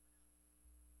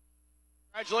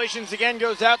Congratulations again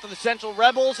goes out to the Central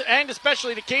Rebels and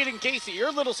especially to Caden Casey,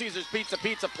 your Little Caesars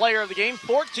Pizza player of the game.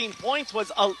 14 points,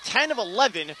 was 10 of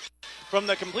 11 from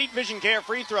the Complete Vision Care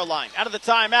free throw line. Out of the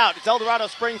timeout, it's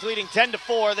El-Dorado-Springs leading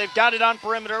 10-4. They've got it on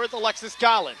perimeter with Alexis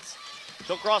Collins.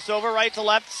 She'll cross over right to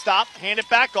left, stop, hand it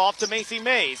back off to Macy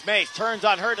Mays. Mays turns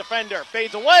on her defender,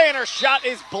 fades away, and her shot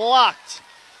is blocked.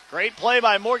 Great play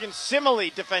by Morgan Simile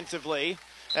defensively.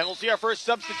 And we'll see our first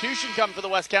substitution come for the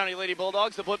West County Lady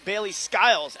Bulldogs to put Bailey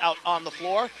Skiles out on the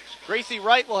floor. Gracie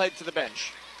Wright will head to the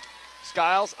bench.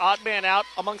 Skiles, odd man out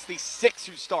amongst the 6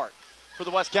 who start for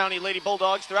the West County Lady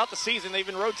Bulldogs. Throughout the season, they've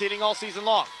been rotating all season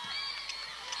long.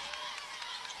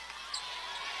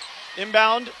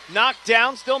 Inbound, knocked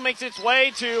down, still makes its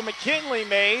way to McKinley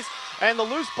Mays. And the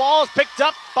loose ball is picked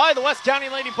up by the West County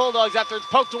Lady Bulldogs after it's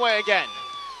poked away again.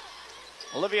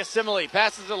 Olivia Simile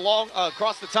passes it along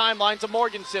across the timeline to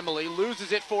Morgan Simile.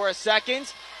 Loses it for a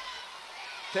second.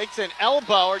 Takes an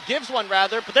elbow, or gives one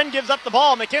rather, but then gives up the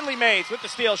ball. McKinley Mays with the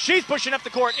steal. She's pushing up the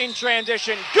court in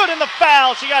transition. Good in the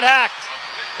foul. She got hacked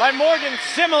by Morgan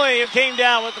Simile, who came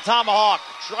down with the tomahawk,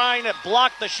 trying to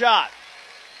block the shot.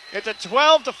 It's a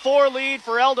 12-4 lead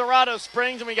for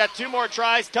El-Dorado-Springs, and we got 2 more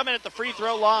tries coming at the free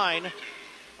throw line.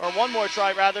 Or 1 more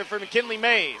try, rather, for McKinley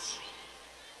Mays.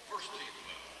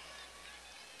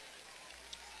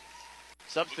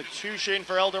 Substitution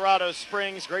for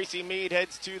El-Dorado-Springs. Gracie Mead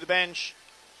heads to the bench.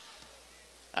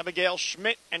 Abigail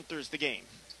Schmidt enters the game.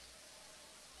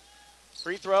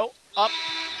 Free throw up,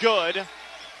 good.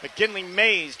 McKinley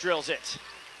Mays drills it.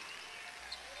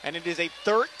 And it is a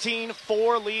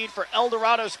 13-4 lead for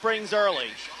El-Dorado-Springs early.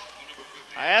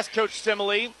 I asked Coach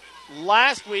Simile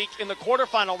last week in the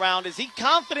quarterfinal round, is he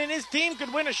confident his team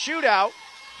could win a shootout?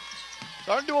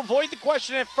 Started to avoid the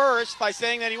question at first by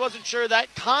saying that he wasn't sure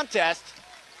that contest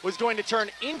was going to turn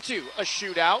into a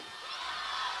shootout.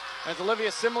 As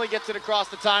Olivia Simile gets it across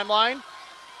the timeline.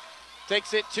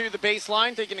 Takes it to the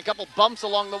baseline, taking a couple bumps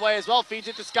along the way as well. Feeds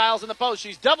it to Skiles in the post.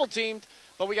 She's double teamed,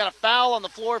 but we got a foul on the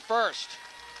floor first.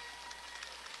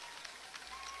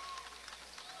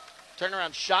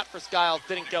 Turnaround shot for Skiles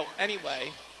didn't go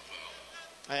anyway.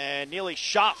 And Neely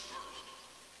Schaff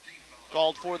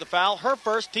called for the foul. Her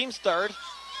first, team's third.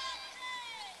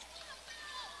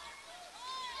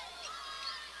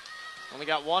 Only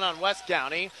got 1 on West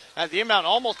County as the inbound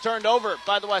almost turned over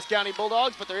by the West County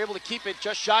Bulldogs, but they're able to keep it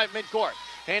just shy of midcourt.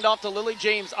 Hand off to Lily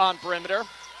James on perimeter.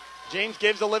 James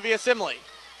gives Olivia Simile.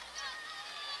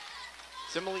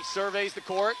 Simile surveys the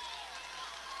court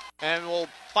and will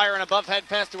fire an above head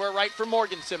pass to her right for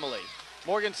Morgan Simile.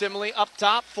 Morgan Simile up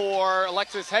top for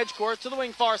Alexis Hedgecourt. To the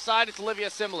wing far side, it's Olivia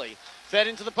Simile. Fed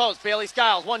into the post. Bailey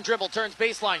Skiles, 1 dribble, turns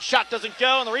baseline. Shot doesn't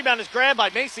go, and the rebound is grabbed by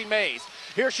Macy Mays.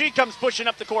 Here she comes pushing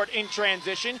up the court in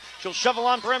transition. She'll shovel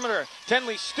on perimeter.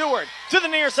 Tenley Stewart to the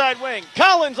near side wing.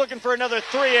 Collins looking for another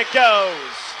 3. It goes.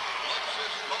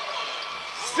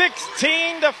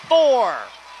 16-4.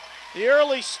 The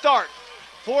early start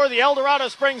for the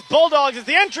El-Dorado-Springs Bulldogs as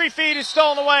the entry feed is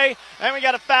stolen away, and we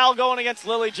got a foul going against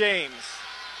Lily James.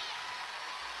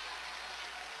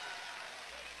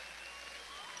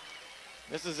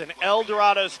 This is an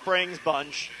El-Dorado-Springs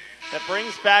bunch that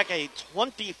brings back a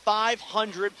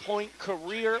 2,500-point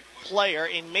career player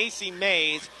in Macy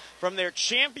Mays from their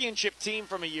championship team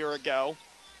from a year ago.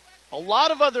 A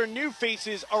lot of other new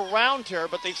faces around her,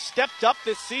 but they've stepped up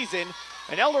this season.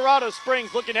 And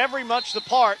El-Dorado-Springs looking every much the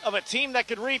part of a team that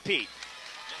could repeat.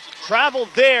 Traveled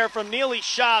there from Neely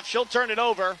Schaff. She'll turn it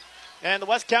over, and the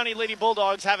West County Lady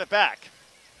Bulldogs have it back.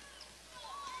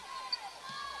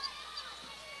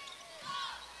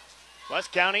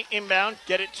 West County inbound,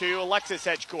 get it to Alexis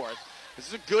Hedgecourt. This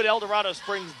is a good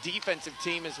El-Dorado-Springs defensive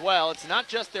team as well. It's not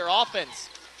just their offense.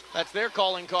 That's their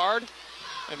calling card.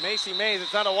 And Macy Mays,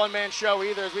 it's not a one-man show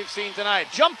either, as we've seen tonight.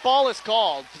 Jump ball is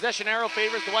called. Possession arrow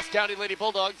favors the West County Lady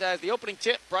Bulldogs, as the opening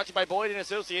tip, brought to you by Boyd &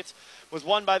 Associates, was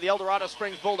won by the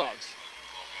El-Dorado-Springs Bulldogs.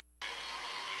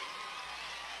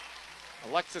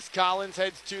 Alexis Collins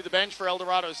heads to the bench for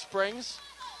El-Dorado-Springs.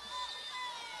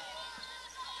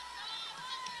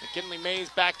 McKinley Mays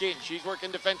back in. She's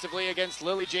working defensively against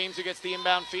Lily James, who gets the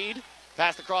inbound feed.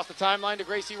 Passed across the timeline to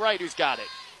Gracie Wright, who's got it.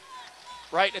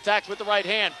 Wright attacks with the right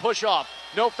hand. Push off.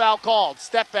 No foul called.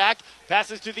 Step back.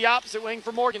 Passes to the opposite wing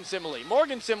for Morgan Simile.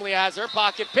 Morgan Simile has her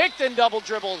pocket picked and double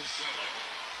dribbles.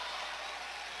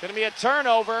 Going to be a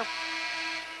turnover.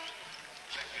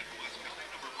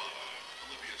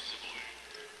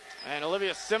 And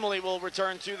Olivia Simile will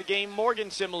return to the game.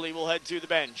 Morgan Simile will head to the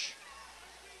bench.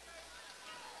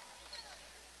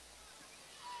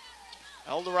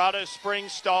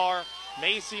 El-Dorado-Springs star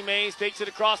Macy Mays takes it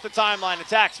across the timeline,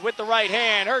 attacks with the right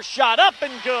hand. Her shot up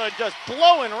and good, just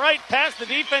blowing right past the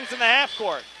defense in the half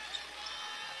court.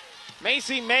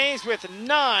 Macy Mays with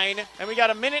 9, and we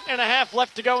got a minute and a half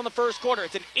left to go in the first quarter.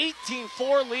 It's an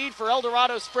 18-4 lead for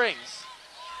El-Dorado-Springs.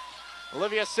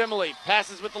 Olivia Simile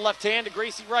passes with the left hand to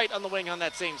Gracie Wright on the wing on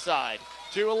that same side.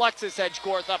 To Alexis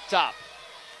Hedgecorth up top.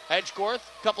 Hedgecorth,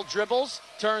 couple dribbles,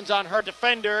 turns on her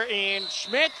defender, and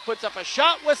Schmidt puts up a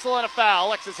shot, whistle, and a foul.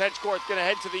 Alexis Hedgecorth going to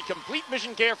head to the Complete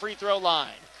Vision Care free throw line.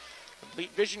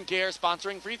 Complete Vision Care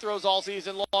sponsoring free throws all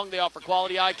season long. They offer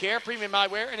quality eye care, premium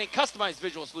eyewear, and a customized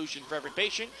visual solution for every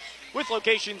patient with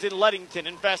locations in Leadington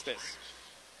and Festus.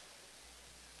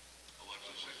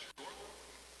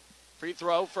 Free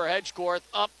throw for Hedgecorth,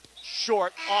 up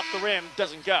short, off the rim,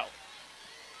 doesn't go.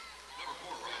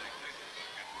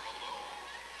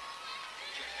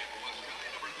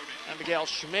 Abigail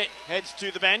Schmidt heads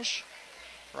to the bench.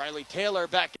 Riley Taylor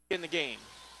back in the game.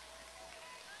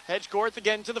 Hedgecorth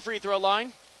again to the free throw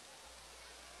line.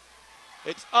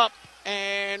 It's up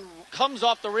and comes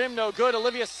off the rim, no good.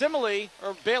 Olivia Simile,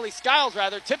 or Bailey Skiles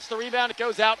rather, tips the rebound. It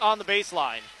goes out on the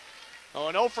baseline. Oh,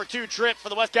 an 0 for 2 trip for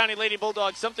the West County Lady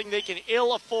Bulldogs, something they can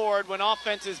ill afford when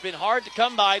offense has been hard to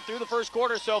come by through the first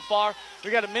quarter so far.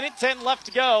 We got a minute 10 left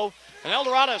to go, and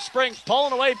El-Dorado-Springs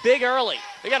pulling away big early.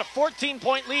 They got a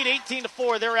 14-point lead,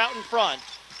 18-4. They're out in front.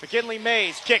 McKinley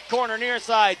Mays, kick corner near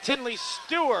side. Tinley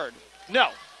Stewart,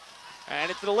 no.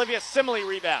 And it's an Olivia Simile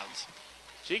rebounds.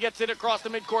 She gets it across the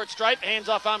midcourt stripe, hands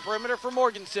off on perimeter for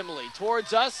Morgan Simile.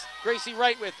 Towards us, Gracie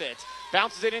Wright with it.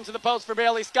 Bounces it into the post for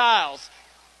Bailey Skiles.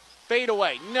 Fade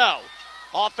away, no.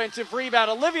 Offensive rebound,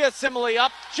 Olivia Simile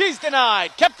up. She's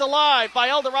denied. Kept alive by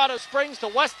El-Dorado-Springs to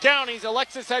West County's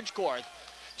Alexis Hedgecorth.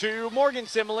 To Morgan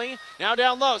Simile, now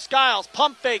down low. Skiles,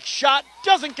 pump fake, shot,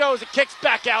 doesn't go as it kicks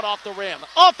back out off the rim.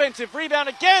 Offensive rebound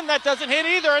again, that doesn't hit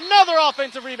either. Another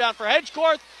offensive rebound for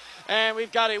Hedgecorth. And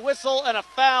we've got a whistle and a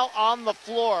foul on the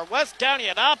floor. West County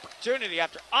had opportunity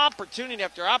after opportunity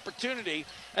after opportunity,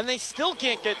 and they still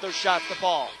can't get those shots to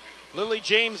fall. Lily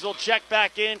James will check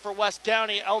back in for West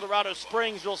County.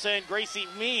 El-Dorado-Springs will send Gracie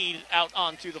Mead out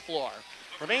onto the floor.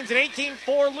 Remains an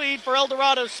 18-4 lead for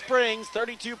El-Dorado-Springs.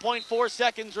 32.4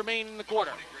 seconds remain in the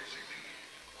quarter.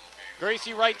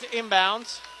 Gracie Wright to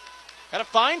inbounds. Got to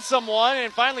find someone,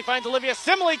 and finally finds Olivia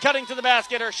Simile cutting to the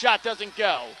basket. Her shot doesn't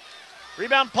go.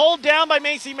 Rebound pulled down by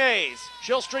Macy Mays.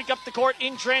 She'll streak up the court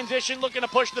in transition, looking to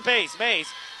push the pace. Mays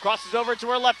crosses over to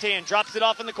her left hand, drops it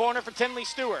off in the corner for Tinley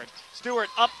Stewart. Stewart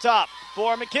up top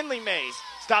for McKinley Mays.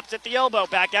 Stops at the elbow,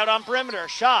 back out on perimeter.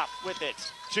 Schaff with it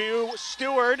to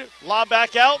Stewart. Lob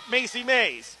back out, Macy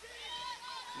Mays.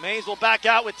 Mays will back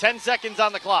out with 10 seconds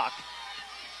on the clock.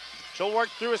 She'll work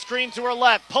through a screen to her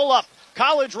left. Pull up,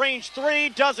 college range three,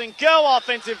 doesn't go.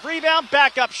 Offensive rebound,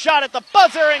 back up shot at the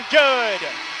buzzer, and good.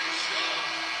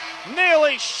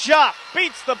 Nearly Schaff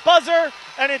beats the buzzer,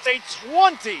 and it's a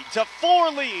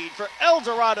 20-4 lead for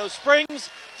El-Dorado-Springs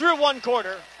through one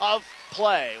quarter of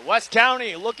play. West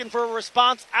County looking for a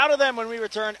response out of them when we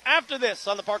return after this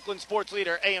on the Parkland Sports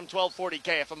Leader, AM 1240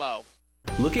 KFMO.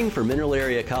 Looking for Mineral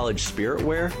Area College spirit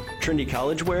wear, trendy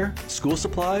college wear, school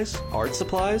supplies, art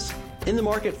supplies? In the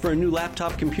market for a new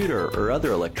laptop computer or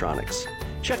other electronics?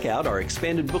 Check out our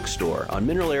expanded bookstore on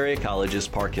Mineral Area College's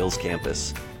Park Hills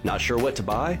campus. Not sure what to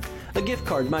buy? A gift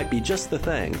card might be just the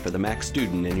thing for the Mac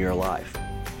student in your life.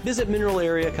 Visit Mineral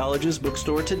Area College's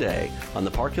bookstore today on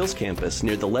the Park Hills campus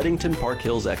near the Leadington Park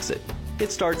Hills exit.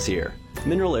 It starts here.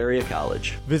 Mineral Area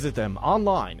College. Visit them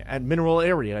online at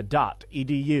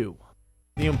mineralarea.edu.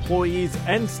 The employees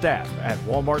and staff at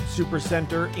Walmart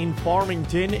Supercenter in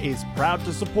Farmington is proud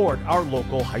to support our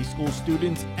local high school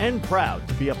students and proud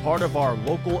to be a part of our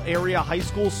local area high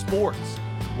school sports.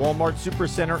 Walmart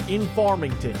Supercenter in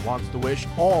Farmington wants to wish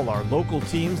all our local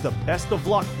teams the best of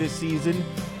luck this season.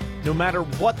 No matter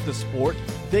what the sport,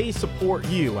 they support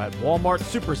you at Walmart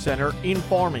Supercenter in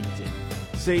Farmington.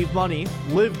 Save money,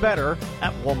 live better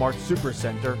at Walmart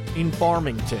Supercenter in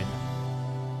Farmington.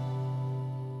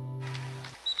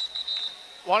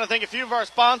 Want to thank a few of our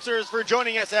sponsors for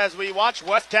joining us as we watch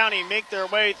West County make their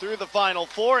way through the Final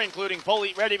Four, including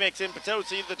Polite Ready Mix in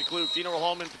Potosi, the DeClue Funeral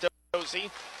Home in Potosi,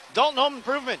 Dalton Home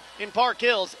Improvement in Park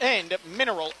Hills, and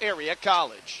Mineral Area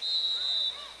College.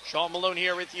 Sean Malone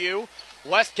here with you.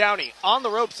 West County on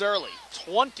the ropes early,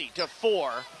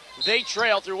 20-4. They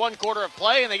trail through one quarter of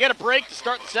play, and they get a break to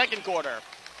start the second quarter.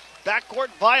 Backcourt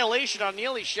violation on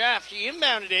Neely Schaff. She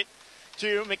inbounded it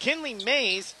to McKinley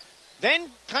Mays,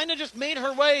 then kind of just made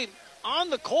her way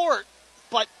on the court,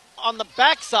 but on the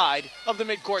backside of the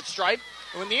midcourt stripe.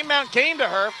 And when the inbound came to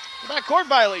her, backcourt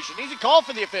violation. Easy call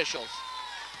for the officials.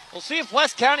 We'll see if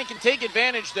West County can take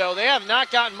advantage, though. They have not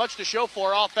gotten much to show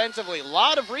for offensively. A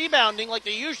lot of rebounding like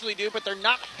they usually do, but they're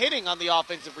not hitting on the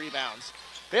offensive rebounds.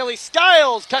 Bailey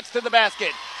Skiles cuts to the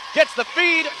basket, gets the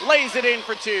feed, lays it in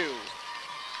for two.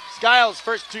 Skiles'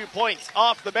 first 2 points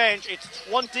off the bench. It's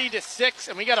 20-6,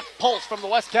 and we got a pulse from the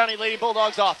West County Lady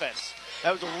Bulldogs offense.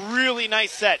 That was a really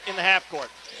nice set in the half court.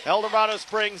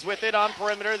 El-Dorado-Springs with it on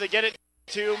perimeter. They get it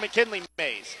to McKinley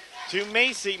Mays, to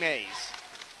Macy Mays.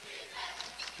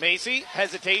 Macy,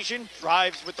 hesitation,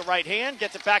 drives with the right hand,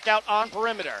 gets it back out on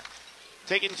perimeter.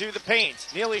 Taken to the paint.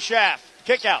 Neely Schaff,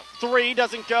 kick out. 3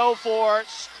 doesn't go for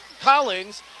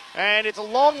Collins, and it's a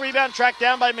long rebound tracked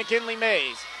down by McKinley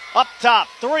Mays. Up top,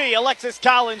 3, Alexis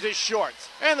Collins is short,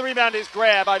 and the rebound is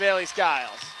grabbed by Bailey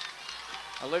Skiles.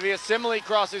 Olivia Simley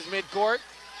crosses midcourt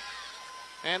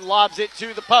and lobs it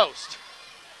to the post.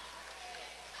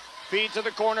 Feed to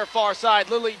the corner far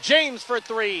side. Lily James for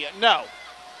 3, no.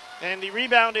 And the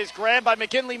rebound is grabbed by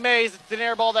McKinley Mays. It's an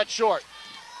air ball that's short.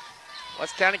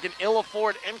 West County can ill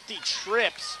afford empty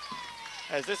trips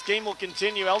as this game will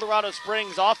continue.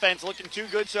 El-Dorado-Springs offense looking too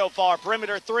good so far.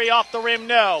 Perimeter 3 off the rim,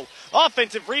 no.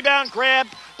 Offensive rebound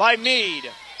grabbed by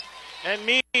Mead. And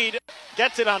Mead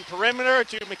gets it on perimeter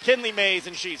to McKinley Mays,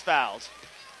 and she's fouled.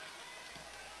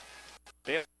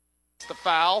 It's the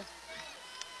foul.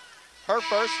 Her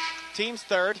first, team's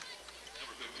third.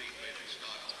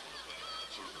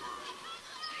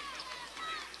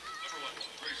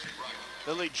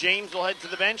 Lily James will head to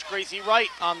the bench. Gracie Wright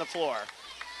on the floor.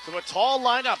 So a tall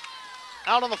lineup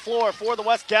out on the floor for the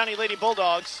West County Lady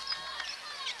Bulldogs.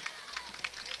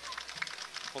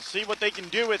 We'll see what they can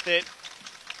do with it.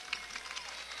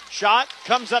 Shot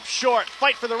comes up short.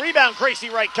 Fight for the rebound. Gracie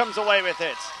Wright comes away with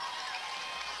it.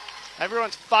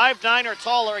 Everyone's 5'9" or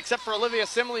taller except for Olivia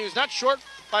Simley, who's not short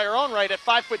by her own right at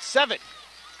 5'7".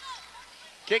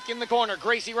 Kick in the corner.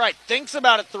 Gracie Wright thinks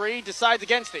about a 3, decides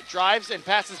against it. Drives and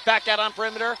passes back out on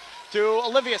perimeter to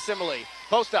Olivia Simley.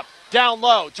 Post up, down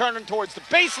low, turning towards the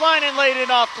baseline and laid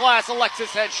it off glass. Alexis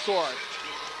Hedge scored.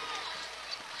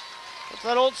 What's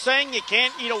that old saying? You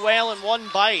can't eat a whale in one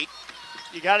bite.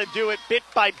 You got to do it bit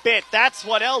by bit. That's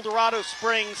what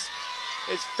El-Dorado-Springs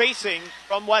is facing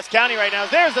from West County right now.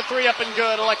 There's the 3 up and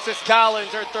good. Alexis Collins,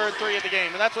 her third 3 of the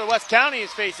game. And that's what West County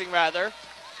is facing, rather.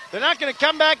 They're not going to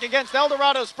come back against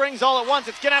El-Dorado-Springs all at once.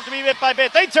 It's going to have to be bit by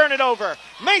bit. They turn it over.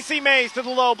 Macy Mays to the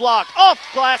low block. Off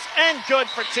glass and good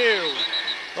for 2.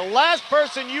 The last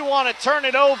person you want to turn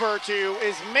it over to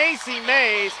is Macy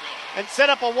Mays and set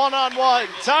up a one-on-one.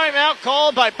 Timeout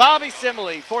called by Bobby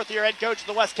Simley, fourth-year head coach of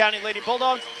the West County Lady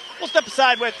Bulldogs. We'll step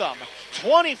aside with them.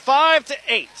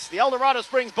 25-8. The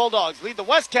El-Dorado-Springs Bulldogs lead the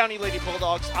West County Lady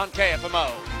Bulldogs on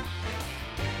KFMO.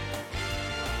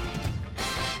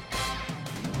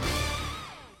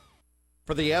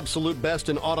 For the absolute best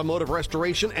in automotive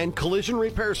restoration and collision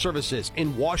repair services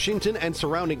in Washington and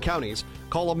surrounding counties,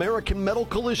 call American Metal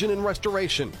Collision and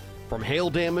Restoration. From hail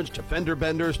damage to fender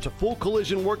benders to full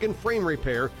collision work and frame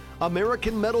repair,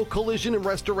 American Metal Collision and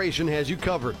Restoration has you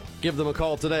covered. Give them a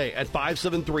call today at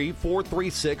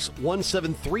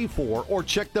 573-436-1734 or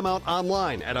check them out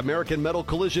online at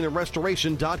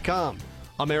AmericanMetalCollisionandRestoration.com.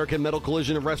 American Metal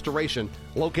Collision and Restoration,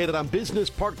 located on Business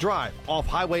Park Drive off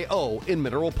Highway O in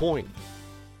Mineral Point.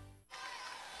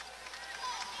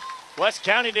 West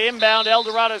County to inbound.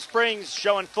 El-Dorado-Springs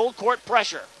showing full court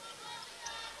pressure.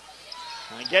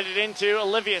 And get it into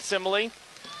Olivia Simley.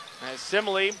 As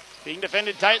Simley being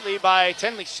defended tightly by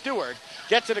Tenley Stewart.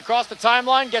 Gets it across the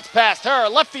timeline, gets past her.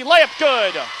 Lefty layup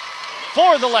good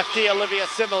for the lefty, Olivia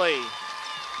Simley.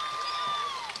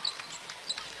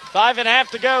 5.5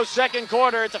 to go, second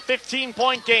quarter. It's a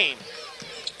 15-point game.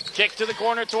 Kick to the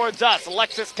corner towards us.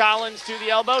 Alexis Collins to the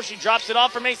elbow. She drops it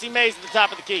off for Macy Mays at the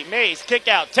top of the key. Mays, kick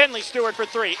out. Tenley Stewart for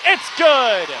 3. It's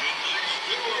good!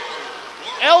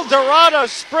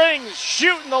 El-Dorado-Springs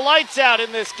shooting the lights out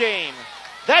in this game.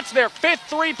 That's their 5th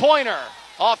three-pointer.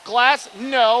 Off glass,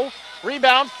 no.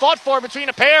 Rebound fought for between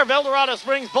a pair of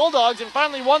El-Dorado-Springs Bulldogs, and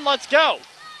finally one lets go.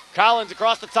 Collins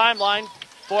across the timeline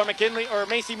for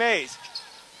Macy Mays.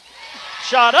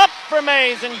 Shot up for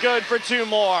Mays and good for 2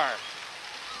 more.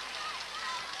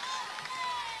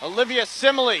 Olivia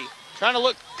Simley trying to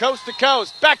look coast to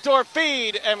coast. Backdoor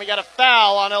feed, and we got a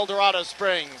foul on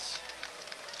El-Dorado-Springs.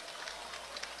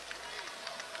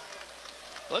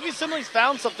 Olivia Simley's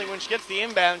found something when she gets the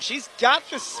inbound. She's got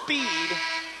the speed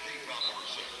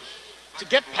to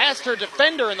get past her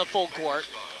defender in the full court.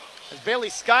 As Bailey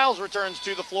Skiles returns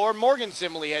to the floor, Morgan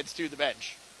Simley heads to the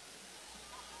bench.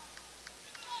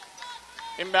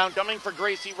 Inbound coming for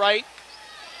Gracie Wright.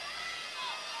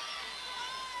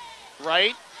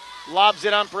 Wright lobs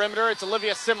it on perimeter. It's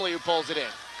Olivia Simley who pulls it in.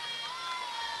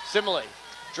 Simile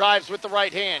drives with the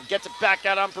right hand, gets it back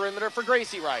out on perimeter for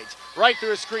Gracie Wright. Right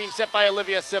through a screen set by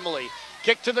Olivia Simile.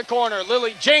 Kick to the corner,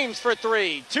 Lily James for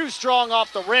three. Too strong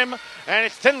off the rim, and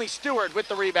it's Tinley Stewart with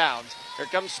the rebound. Here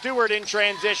comes Stewart in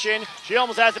transition. She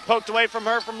almost has it poked away from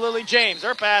her from Lily James.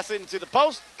 Her pass into the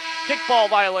post. Kickball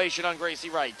violation on Gracie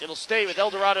Wright. It'll stay with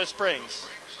El-Dorado-Springs.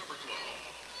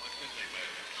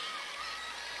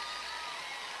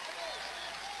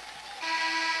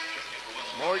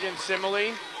 Morgan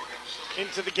Simile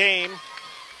into the game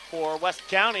for West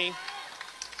County.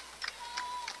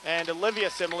 And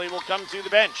Olivia Simile will come to the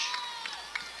bench.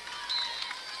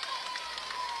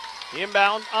 The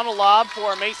inbound on a lob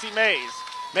for Macy Mays.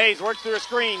 Mays works through a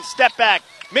screen, step back,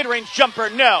 mid-range jumper,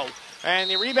 no. And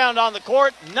the rebound on the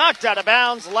court, knocked out of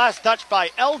bounds. Last touch by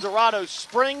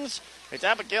El-Dorado-Springs. It's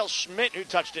Abigail Schmidt who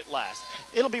touched it last.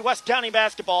 It'll be West County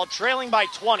basketball, trailing by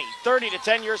 20,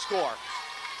 30-10 your score.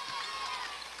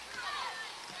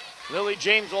 Lily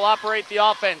James will operate the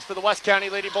offense for the West County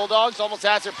Lady Bulldogs. Almost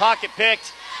has her pocket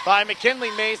picked by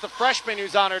McKinley Mays, the freshman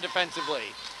who's on her defensively.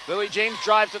 Lily James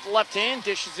drives with the left hand,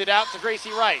 dishes it out to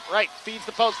Gracie Wright. Wright feeds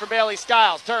the post for Bailey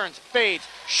Skiles, turns, fades,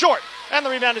 short, and the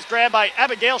rebound is grabbed by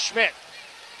Abigail Schmidt.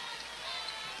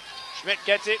 Schmidt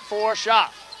gets it for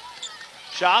Schaff.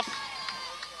 Schaff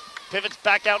pivots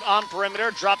back out on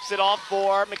perimeter, drops it off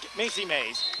for Macy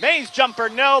Mays. Mays jumper,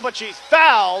 no, but she's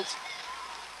fouled.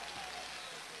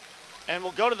 And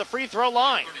will go to the free throw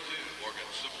line.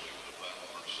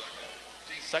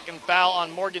 Second foul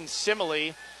on Morgan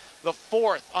Simile, the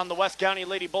fourth on the West County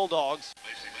Lady Bulldogs.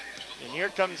 And here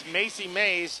comes Macy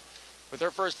Mays with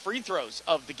her first free throws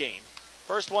of the game.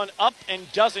 First one up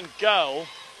and doesn't go.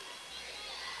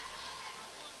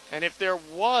 And if there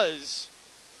was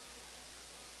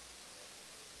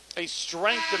a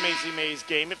strength to Macy Mays'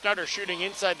 game, if not her shooting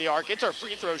inside the arc, it's her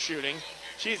free throw shooting.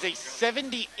 She's a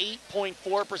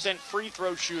 78.4% free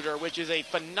throw shooter, which is a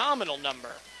phenomenal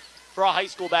number for a high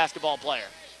school basketball player.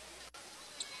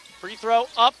 Free throw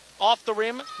up, off the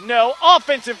rim, no.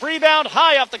 Offensive rebound,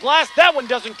 high off the glass. That one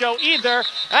doesn't go either.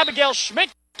 Abigail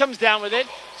Schmidt comes down with it.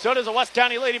 So does a West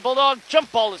County Lady Bulldog.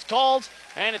 Jump ball is called,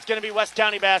 and it's going to be West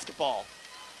County basketball.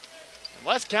 And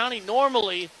West County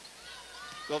normally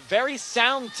a very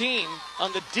sound team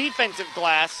on the defensive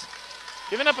glass,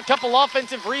 giving up a couple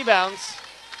offensive rebounds.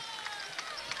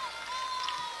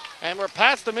 And we're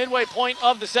past the midway point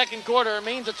of the second quarter. It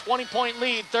means a 20-point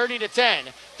lead, 30-10.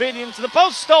 Feed into the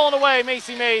post, stolen away.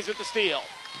 Macy Mays with the steal.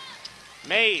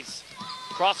 Mays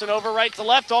crossing over right to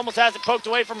left, almost has it poked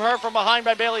away from her from behind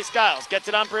by Bailey Skiles. Gets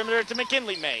it on perimeter to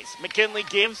McKinley Mays. McKinley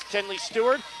gives Tinley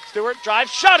Stewart. Stewart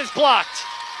drives, shot is blocked.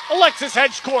 Alexis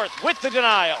Hedgecourt with the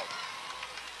denial.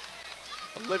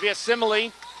 Olivia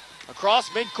Simile across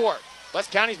midcourt.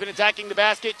 West County's been attacking the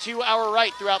basket to our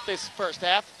right throughout this first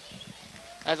half.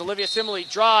 As Olivia Simile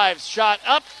drives, shot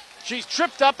up. She's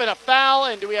tripped up in a foul,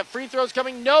 and do we have free throws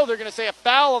coming? No, they're going to say a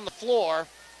foul on the floor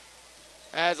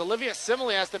as Olivia Simile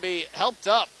has to be helped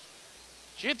up.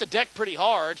 She hit the deck pretty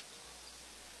hard.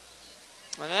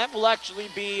 And that will actually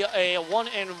be a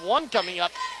 1-and-1 coming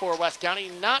up for West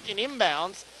County, not an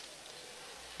inbounds,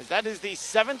 as that is the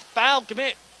seventh foul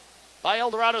commit by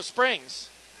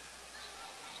El-Dorado-Springs.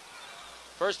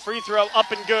 First free throw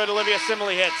up and good. Olivia Simile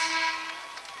hits.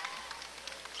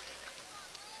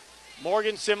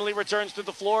 Morgan Simile returns to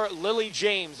the floor. Lily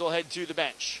James will head to the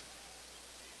bench.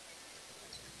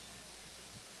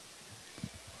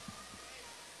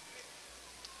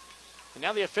 And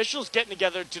now the officials getting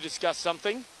together to discuss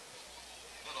something.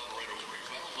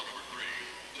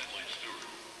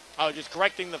 Oh, just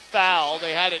correcting the foul.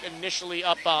 They had it initially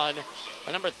up on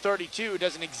number 32.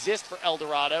 Doesn't exist for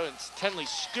El-Dorado. It's Tinley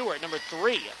Stewart, number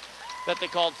 3, that they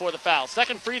called for the foul.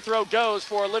 Second free throw goes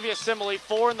for Olivia Simile.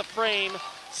 4 in the frame.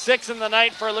 6 in the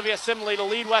night for Olivia Simile to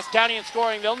lead West County in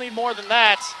scoring. They'll need more than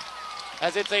that,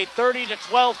 as it's a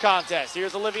 30-12 contest.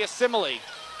 Here's Olivia Simile,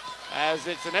 as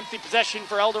it's an empty possession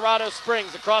for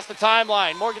El-Dorado-Springs across the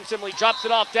timeline. Morgan Simile drops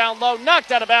it off down low,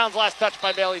 knocked out of bounds. Last touch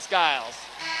by Bailey Skiles.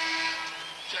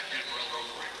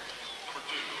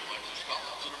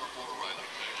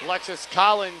 Alexis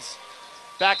Collins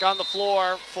back on the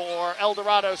floor for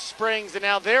El-Dorado-Springs, and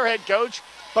now their head coach,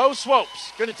 Bo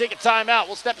Swopes, going to take a timeout.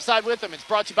 We'll step aside with him. It's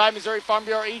brought to you by Missouri Farm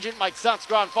Bureau agent Mike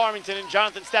Sunscraw in Farmington and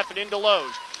Jonathan Steffen in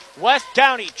Deloge. West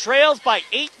County trails by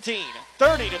 18,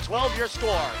 30-12 your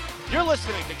score. You're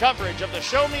listening to coverage of the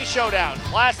Show Me Showdown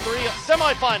Class 3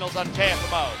 semifinals on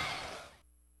KFMO.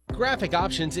 Graphic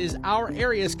Options is our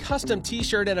area's custom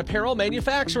t-shirt and apparel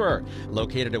manufacturer.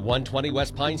 Located at 120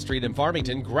 West Pine Street in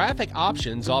Farmington, Graphic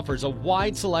Options offers a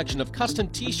wide selection of custom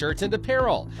t-shirts and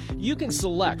apparel. You can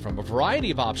select from a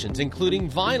variety of options, including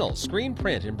vinyl, screen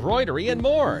print, embroidery, and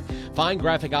more. Find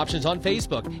Graphic Options on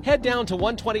Facebook. Head down to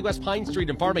 120 West Pine Street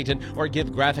in Farmington or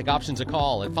give Graphic Options a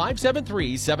call at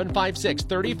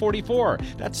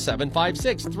 573-756-3044. That's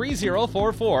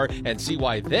 756-3044, and see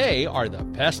why they are the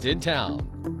best in town.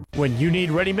 When you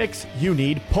need ready mix, you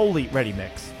need Polite Ready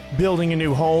Mix. Building a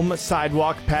new home,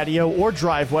 sidewalk, patio, or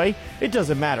driveway, it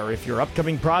doesn't matter if your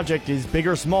upcoming project is big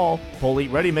or small,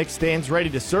 Polite Ready Mix stands ready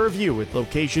to serve you with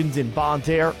locations in Bonne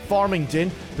Terre,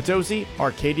 Farmington, Potosi,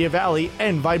 Arcadia Valley,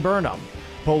 and Viburnum.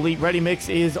 Polite Ready Mix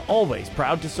is always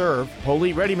proud to serve.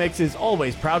 Polite Ready Mix is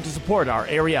always proud to support our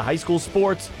area high school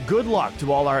sports. Good luck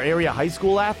to all our area high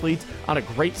school athletes on a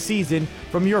great season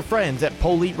from your friends at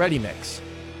Polite Ready Mix.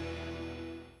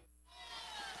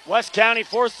 West County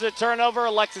forces a turnover.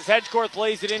 Alexis Hedgecorth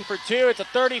plays it in for two. It's a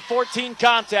 30-14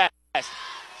 contest.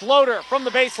 Floater from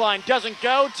the baseline doesn't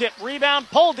go. Tip rebound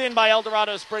pulled in by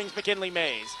El-Dorado-Springs McKinley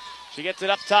Mays. She gets it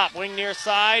up top. Wing near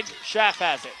side. Schaff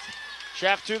has it.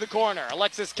 Schaff to the corner.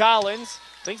 Alexis Collins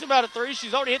thinks about a three.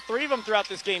 She's already hit three of them throughout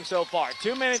this game so far.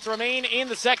 2 minutes remain in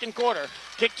the second quarter.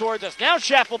 Kick towards us. Now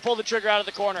Schaff will pull the trigger out of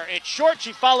the corner. It's short.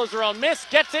 She follows her own miss.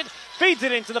 Gets it. Feeds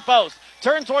it into the post.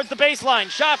 Turn towards the baseline.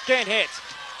 Schaff can't hit.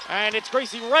 And it's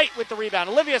Gracie Wright with the rebound.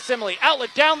 Olivia Simley,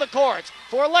 outlet down the court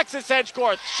for Alexis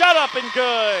Hedgecorth. Shut up and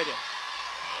good.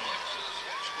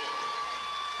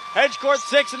 Hedgecorth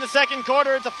 6 in the second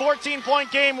quarter. It's a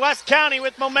 14-point game. West County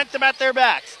with momentum at their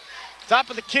backs. Top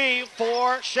of the key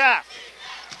for Schaff.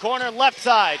 Corner left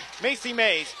side. Macy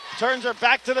Mays turns her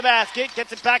back to the basket.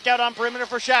 Gets it back out on perimeter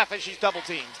for Schaff as she's double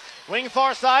teamed. Wing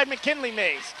far side, McKinley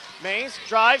Mays. Mays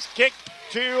drives, kick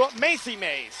to Macy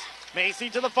Mays. Macy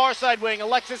to the far side wing.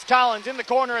 Alexis Collins in the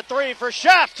corner at three for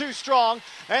Schaff. Too strong.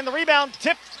 And the rebound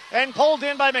tipped and pulled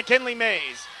in by McKinley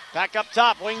Mays. Back up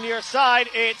top, wing near side.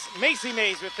 It's Macy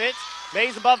Mays with it.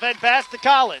 Mays above head pass to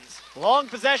Collins. Long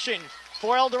possession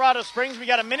for El-Dorado-Springs. We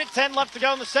got 1:10 left to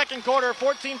go in the second quarter.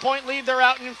 14-point lead. They're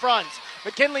out in front.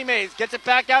 McKinley Mays gets it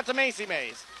back out to Macy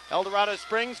Mays.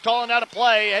 El-Dorado-Springs calling out a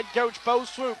play. Head coach Bo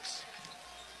Swoops.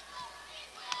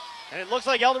 And it looks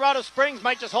like El-Dorado-Springs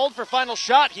might just hold for final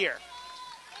shot here.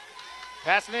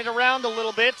 Passing it around a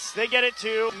little bit. They get it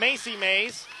to Macy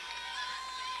Mays.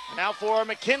 Now for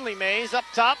McKinley Mays up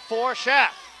top for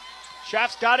Schaff.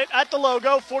 Schaff's got it at the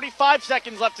logo. 45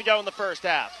 seconds left to go in the first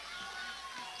half.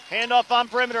 Handoff on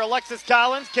perimeter. Alexis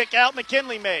Collins. Kick out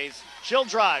McKinley Mays. She'll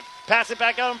drive. Pass it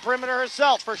back out on perimeter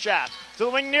herself for Schaff. To the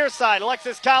wing near side.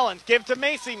 Alexis Collins. Give to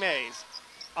Macy Mays.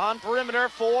 On perimeter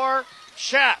for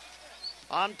Schaff.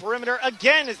 On perimeter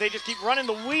again as they just keep running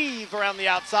the weave around the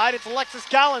outside. It's Alexis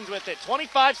Collins with it.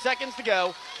 25 seconds to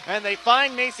go. And they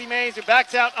find Macy Mays who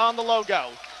backs out on the logo.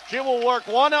 She will work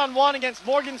one-on-one against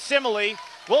Morgan Simile.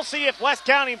 We'll see if West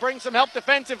County brings some help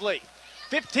defensively.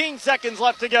 15 seconds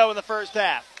left to go in the first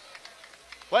half.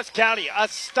 West County, a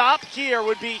stop here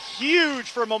would be huge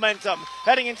for momentum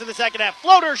heading into the second half.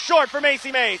 Floater short for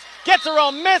Macy Mays. Gets her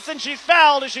own miss and she's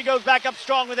fouled as she goes back up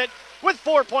strong with it with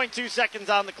 4.2 seconds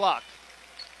on the clock.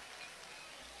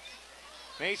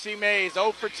 Macy Mays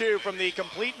 0 for 2 from the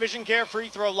Complete Vision Care free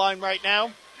throw line right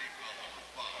now.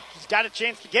 She's got a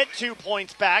chance to get 2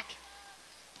 points back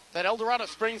that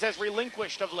El-Dorado-Springs has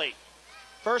relinquished of late.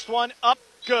 First one up,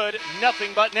 good,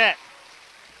 nothing but net.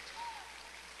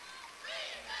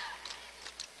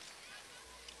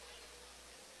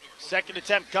 Second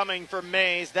attempt coming for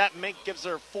Mays. That gives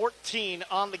her 14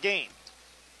 on the game.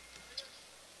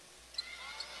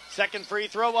 Second free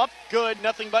throw up, good,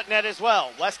 nothing but net as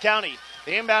well. West County,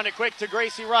 they inbound it quick to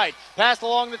Gracie Wright. Passed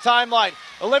along the timeline.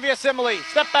 Olivia Simile,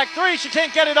 step back three, she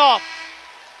can't get it off.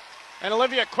 And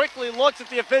Olivia quickly looks at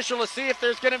the official to see if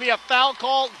there's going to be a foul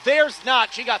call. There's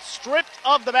not. She got stripped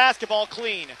of the basketball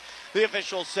clean, the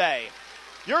officials say.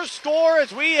 Your score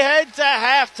as we head to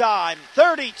halftime,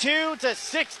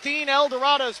 32-16.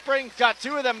 El-Dorado-Springs got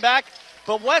 2 of them back,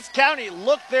 but West County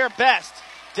looked their best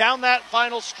down that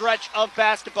final stretch of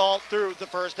basketball through the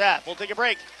first half. We'll take a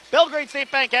break. Belgrade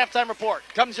State Bank halftime report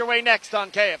comes your way next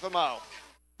on KFMO.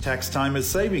 Tax time is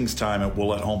savings time at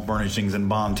Willett Home Furnishings in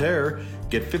Bonne Terre.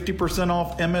 Get 50%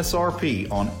 off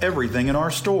MSRP on everything in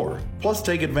our store. Plus,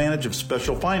 take advantage of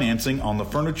special financing on the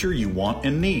furniture you want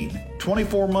and need.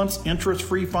 24 months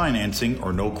interest-free financing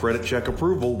or no credit check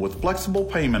approval with flexible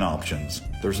payment options.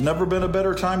 There's never been a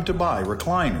better time to buy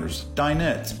recliners,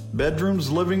 dinettes,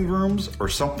 bedrooms, living rooms, or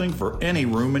something for any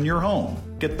room in your home.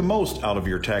 Get the most out of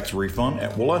your tax refund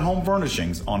at Willett Home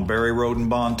Furnishings on Berry Road in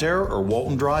Bonne Terre or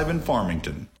Walton Drive in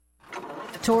Farmington.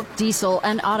 Torque Diesel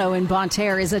and Auto in Bonne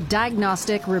Terre is a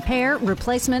diagnostic, repair,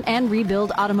 replacement, and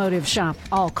rebuild automotive shop.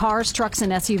 All cars, trucks,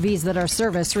 and SUVs that are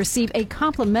serviced receive a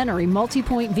complimentary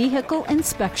multi-point vehicle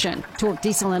inspection. Torque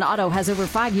Diesel and Auto has over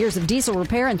 5 years of diesel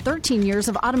repair and 13 years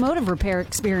of automotive repair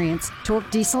experience. Torque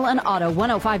Diesel and Auto,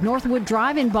 105 Northwood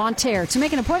Drive in Bonne Terre. To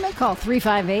make an appointment, call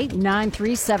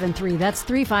 358-9373. That's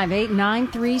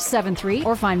 358-9373.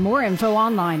 Or find more info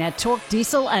online at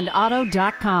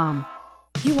torquedieselandauto.com.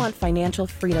 You want financial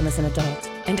freedom as an adult,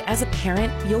 and as a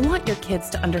parent, you'll want your kids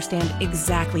to understand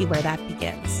exactly where that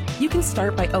begins. You can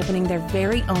start by opening their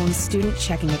very own student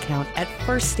checking account at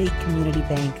First State Community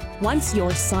Bank. Once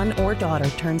your son or daughter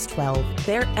turns 12,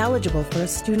 they're eligible for a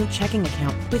student checking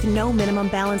account with no minimum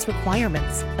balance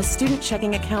requirements. A student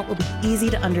checking account will be easy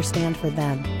to understand for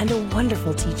them and a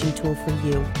wonderful teaching tool for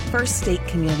you. First State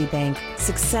Community Bank.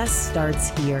 Success starts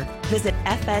here. Visit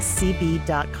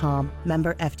fscb.com.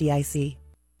 Member FDIC.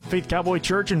 Faith Cowboy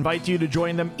Church invites you to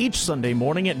join them each Sunday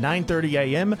morning at 9:30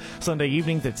 a.m., Sunday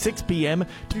evenings at 6 p.m.,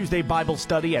 Tuesday Bible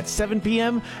study at 7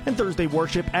 p.m., and Thursday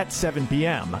worship at 7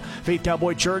 p.m. Faith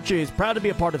Cowboy Church is proud to be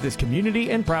a part of this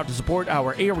community and proud to support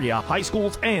our area high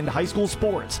schools and high school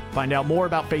sports. Find out more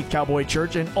about Faith Cowboy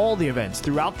Church and all the events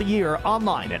throughout the year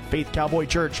online at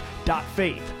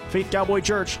faithcowboychurch.faith. Faith Cowboy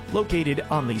Church, located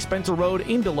on the Spencer Road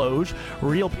in Deloge,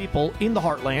 real people in the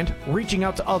heartland, reaching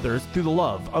out to others through the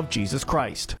love of Jesus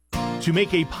Christ. To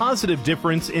make a positive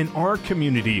difference in our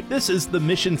community, this is the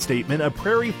mission statement of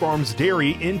Prairie Farms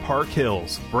Dairy in Park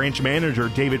Hills. Branch Manager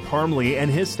David Parmley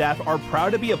and his staff are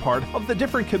proud to be a part of the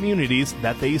different communities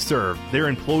that they serve. Their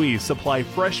employees supply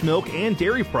fresh milk and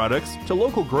dairy products to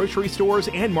local grocery stores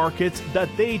and markets that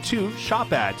they too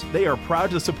shop at. They are proud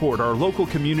to support our local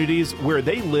communities where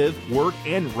they live, work,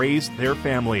 and raise their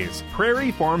families.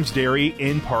 Prairie Farms Dairy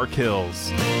in Park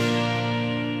Hills.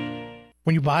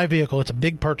 When you buy a vehicle, it's a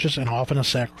big purchase and often a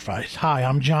sacrifice. Hi,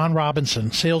 I'm John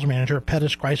Robinson, sales manager at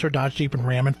Pettis Chrysler Dodge Jeep and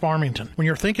Ram in Farmington. When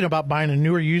you're thinking about buying a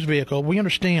new or used vehicle, we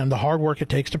understand the hard work it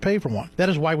takes to pay for one. That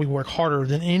is why we work harder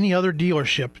than any other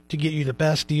dealership to get you the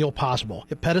best deal possible.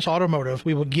 At Pettis Automotive,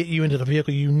 we will get you into the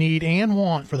vehicle you need and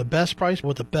want for the best price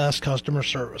with the best customer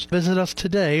service. Visit us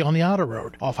today on the Outer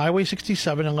Road off Highway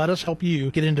 67 and let us help you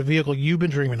get into the vehicle you've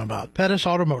been dreaming about. Pettis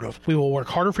Automotive. We will work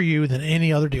harder for you than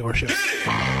any other dealership.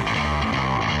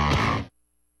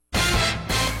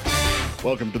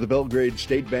 Welcome to the Belgrade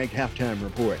State Bank Halftime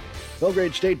Report.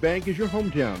 Belgrade State Bank is your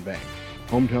hometown bank.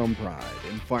 Hometown pride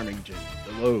in Farmington,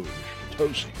 Deloge,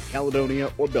 Potosi,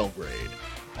 Caledonia, or Belgrade.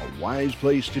 A wise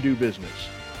place to do business.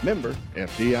 Member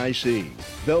FDIC.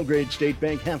 Belgrade State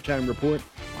Bank Halftime Report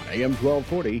on AM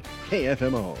 1240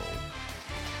 KFMO.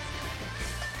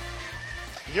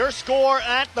 Your score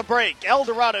at the break.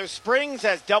 El-Dorado-Springs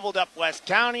has doubled up West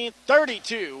County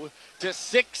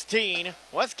 32-16.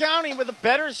 West County with a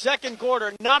better second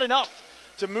quarter. Not enough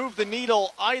to move the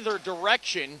needle either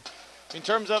direction in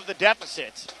terms of the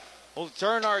deficit. We'll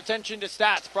turn our attention to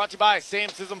stats brought to you by Sam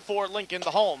Sism Ford Lincoln,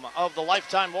 the home of the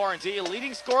lifetime warranty.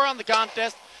 Leading scorer on the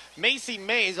contest, Macy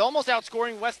Mays, almost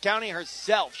outscoring West County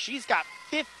herself. She's got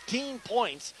 15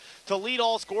 points to lead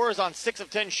all scorers on 6 of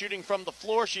 10 shooting from the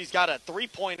floor. She's got a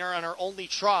three-pointer on her only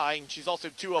try, and she's also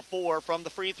 2 of 4 from the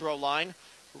free throw line.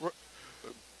 The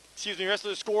rest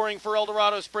of the scoring for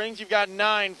El-Dorado-Springs, you've got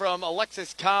 9 from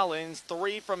Alexis Collins,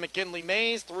 3 from McKinley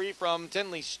Mays, 3 from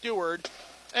Tinley Stewart,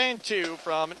 and 2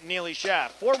 from Neely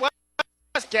Schaff. For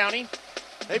West County,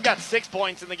 they've got 6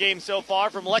 points in the game so far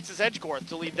from Alexis Edgeworth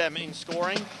to lead them in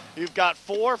scoring. You've got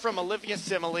 4 from Olivia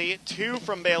Simile, 2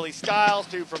 from Bailey Skiles,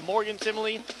 2 from Morgan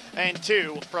Simile, and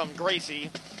 2 from Gracie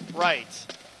Wright.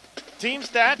 Team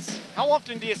stats, how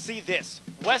often do you see this?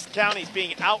 West County's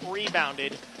being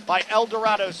out-rebounded by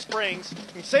El-Dorado-Springs.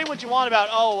 You can say what you want about,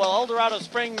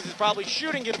 El-Dorado-Springs is probably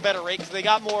shooting at a better rate because they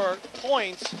got more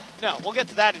points. No, we'll get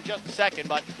to that in just a second,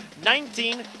 but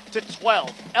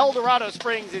 19-12.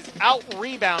 El-Dorado-Springs is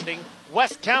out-rebounding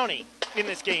West County in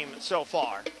this game so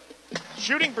far.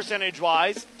 Shooting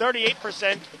percentage-wise,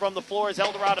 38% from the floor is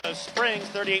El-Dorado-Springs,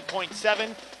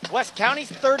 38.7. West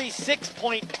County's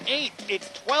 36.8. It's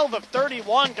 12 of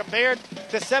 31 compared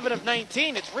to 7 of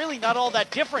 19. It's really not all that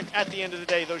different at the end of the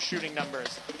day, those shooting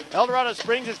numbers.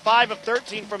 El-Dorado-Springs is 5 of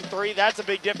 13 from 3. That's a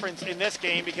big difference in this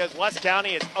game because West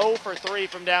County is 0 for 3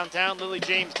 from downtown. Lily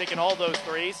James taking all those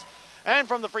threes. And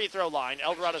from the free throw line,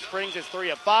 El-Dorado-Springs is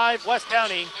 3 of 5. West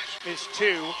County is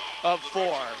 2 of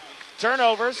 4.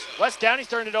 Turnovers, West County's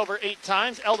turned it over 8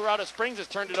 times. El-Dorado-Springs has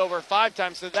turned it over 5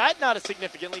 times, so that's not a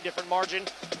significantly different margin.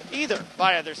 either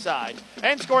by either side.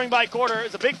 And scoring by quarter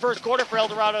is a big first quarter for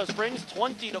El-Dorado-Springs,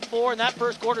 20-4, and that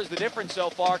first quarter is the difference so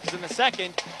far, because in the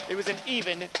second, it was an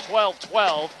even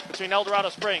 12-12 between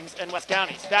El-Dorado-Springs and West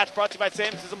County. Stats brought to you by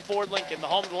Sam Sism Ford Lincoln, the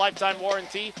home of the lifetime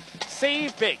warranty.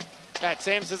 Save big at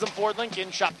Sam Sism Ford Lincoln.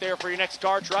 Shop there for your next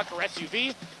car, truck, or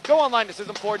SUV. Go online to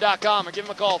SismFord.com or give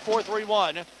them a call,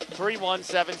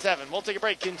 431-3177. We'll take a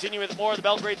break, continue with more of the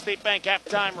Belgrade State Bank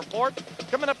halftime report.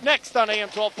 Coming up next on AM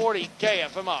 1240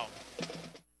 KFMO.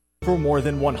 For more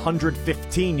than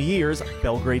 115 years,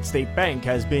 Belgrade State Bank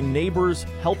has been neighbors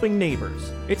helping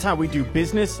neighbors. It's how we do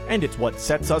business, and it's what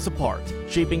sets us apart,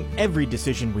 shaping every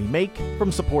decision we make,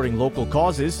 from supporting local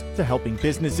causes to helping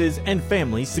businesses and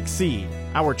families succeed.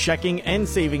 Our checking and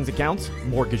savings accounts,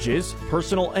 mortgages,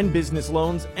 personal and business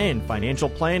loans, and financial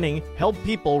planning help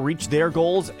people reach their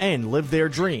goals and live their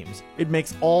dreams. It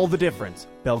makes all the difference.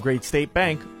 Belgrade State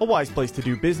Bank, a wise place to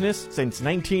do business since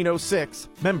 1906.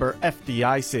 Member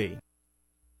FDIC.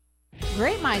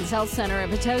 Great Minds Health Center at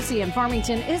Potosi and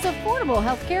Farmington is affordable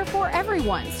health care for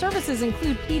everyone. Services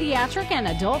include pediatric and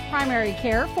adult primary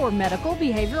care for medical,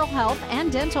 behavioral health,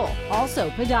 and dental. Also,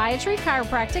 podiatry,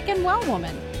 chiropractic, and well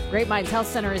woman. Great Minds Health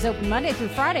Center is open Monday through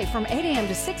Friday from 8 a.m.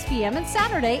 to 6 p.m. and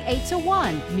Saturday 8 to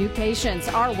 1. New patients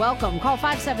are welcome. Call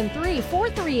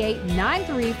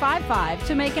 573-438-9355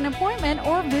 to make an appointment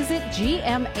or visit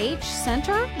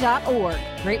gmhcenter.org.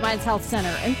 Great Minds Health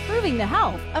Center, improving the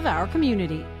health of our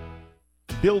community.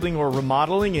 Building or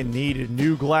remodeling and need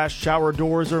new glass shower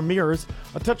doors or mirrors?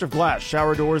 A Touch of Glass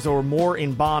shower doors or more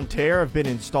in Bonne Terre have been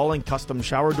installing custom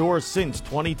shower doors since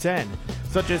 2010,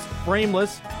 such as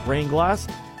frameless, rain glass,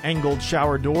 angled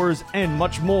shower doors, and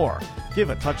much more. Give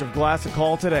A Touch of Glass a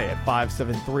call today at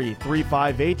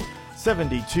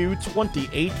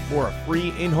 573-358-7228 for a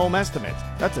free in-home estimate.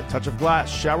 That's A Touch of Glass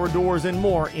shower doors and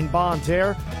more in Bonne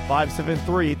Terre,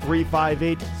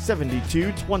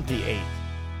 573-358-7228.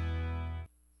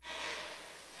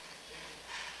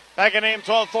 Back at AM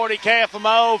 1240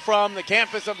 KFMO from the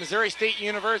campus of Missouri State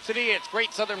University. It's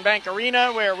Great Southern Bank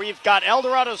Arena, where we've got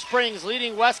El-Dorado-Springs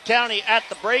leading West County at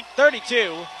the break,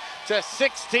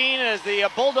 32-16, as the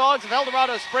Bulldogs of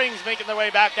El-Dorado-Springs making their way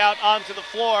back out onto the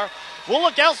floor. We'll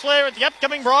look elsewhere at the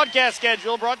upcoming broadcast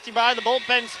schedule, brought to you by the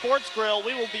Bullpen Sports Grill.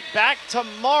 We will be back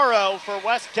tomorrow for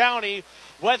West County,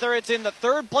 whether it's in the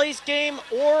third place game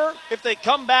or if they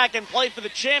come back and play for the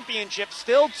championship,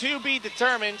 still to be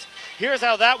determined. Here's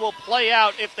how that will play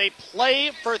out. If they play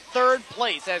for third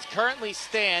place, as currently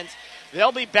stands,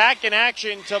 they'll be back in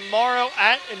action tomorrow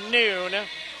at noon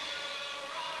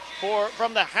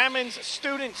from the Hammonds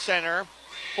Student Center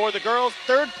for the girls'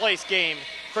 third place game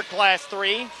for Class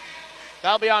 3.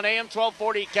 That'll be on AM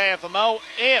 1240 KFMO.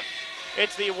 If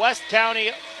it's the West County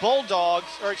Bulldogs,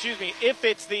 if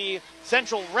it's the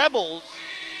Central Rebels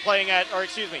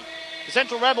the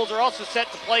Central Rebels are also set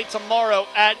to play tomorrow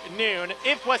at noon.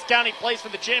 If West County plays for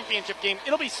the championship game,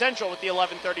 it'll be Central with the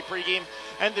 11:30 pregame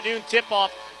and the noon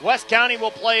tip-off. West County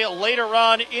will play later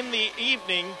on in the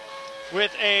evening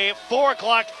with a 4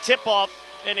 o'clock tip-off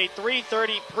and a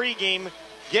 3:30 pregame,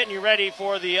 getting you ready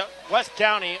for the West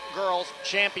County Girls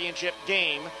Championship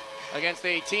game against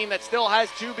a team that still has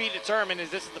to be determined, as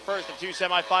this is the first of two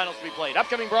semifinals to be played.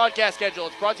 Upcoming broadcast schedule,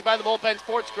 it's brought to you by the Bullpen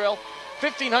Sports Grill,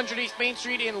 1500 East Main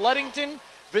Street in Ludington.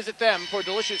 Visit them for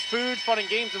delicious food, fun and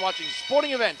games, and watching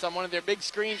sporting events on one of their big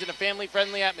screens in a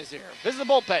family-friendly atmosphere. Visit the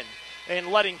Bullpen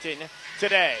in Ludington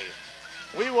today.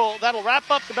 That'll wrap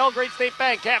up the Belgrade State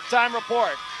Bank halftime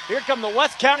report. Here come the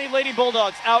West County Lady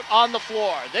Bulldogs out on the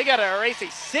floor. They got to erase a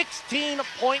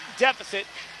 16-point deficit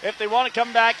if they want to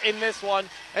come back in this one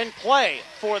and play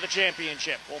for the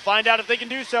championship. We'll find out if they can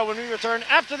do so when we return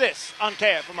after this on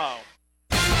KFMO.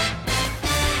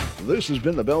 This has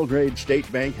been the Belgrade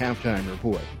State Bank Halftime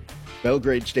Report.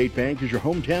 Belgrade State Bank is your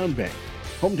hometown bank.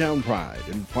 Hometown pride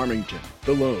in Farmington,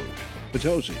 Deloge,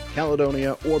 Potosi,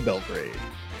 Caledonia, or Belgrade.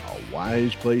 A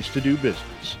wise place to do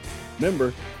business.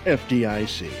 Member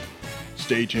FDIC.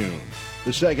 Stay tuned.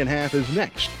 The second half is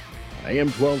next on AM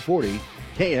 1240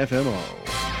 KFMO.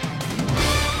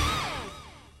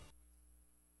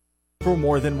 For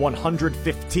more than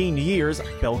 115 years,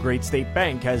 Belgrade State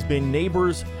Bank has been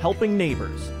neighbors helping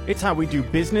neighbors. It's how we do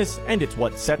business, and it's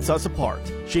what sets us apart,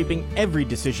 shaping every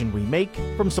decision we make,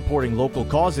 from supporting local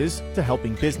causes to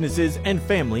helping businesses and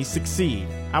families succeed.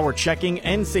 Our checking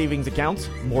and savings accounts,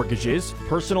 mortgages,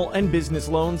 personal and business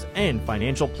loans, and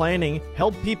financial planning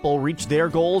help people reach their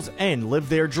goals and live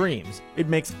their dreams. It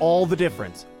makes all the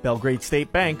difference. Belgrade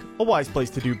State Bank, a wise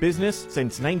place to do business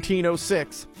since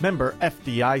 1906. Member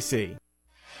FDIC.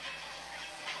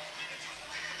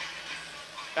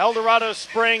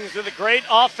 El-Dorado-Springs with a great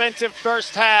offensive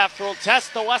first half will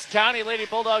test the West County Lady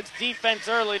Bulldogs defense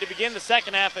early to begin the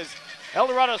second half, as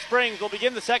El-Dorado-Springs will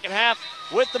begin the second half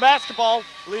with the basketball,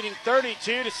 leading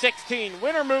 32-16.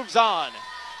 Winner moves on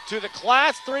to the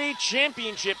Class 3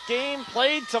 championship game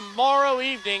played tomorrow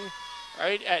evening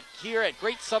here at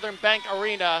Great Southern Bank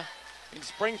Arena in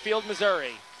Springfield,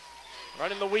 Missouri.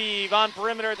 Running the weave on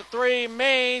perimeter at the three.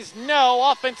 Mays,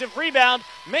 no. Offensive rebound.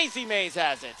 Macy Mays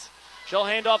has it. She'll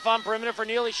hand off on perimeter for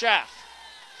Neely Schaff.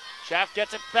 Schaff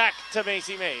gets it back to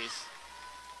Macy Mays.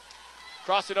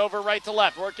 Cross it over right to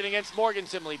left, working against Morgan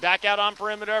Simley. Back out on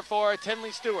perimeter for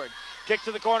Tenley Stewart. Kick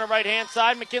to the corner right-hand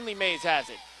side. McKinley Mays has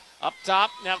it. Up top,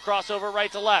 now crossover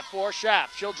right to left for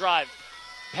Schaff. She'll drive.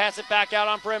 Pass it back out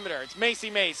on perimeter. It's Macy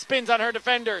Mays. Spins on her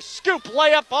defender. Scoop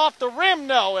layup off the rim.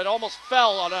 No, it almost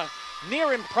fell on a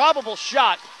near improbable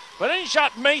shot. But any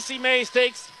shot Macy Mays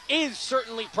takes is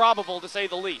certainly probable, to say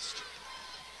the least.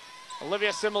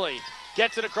 Olivia Simile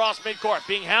gets it across midcourt,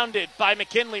 being hounded by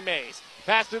McKinley Mays.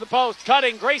 Pass through the post,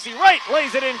 cutting. Gracie Wright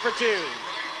lays it in for two.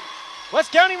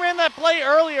 West County ran that play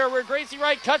earlier where Gracie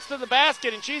Wright cuts to the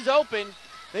basket and she's open.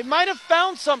 They might have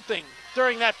found something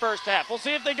during that first half. We'll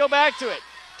see if they go back to it.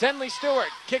 Tenley Stewart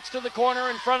kicks to the corner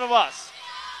in front of us.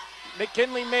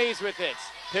 McKinley Mays with it.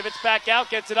 Pivots back out,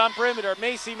 gets it on perimeter.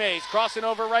 Macy Mays crossing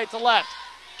over right to left.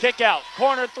 Kick out,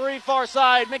 corner three, far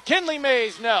side. McKinley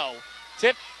Mays, no.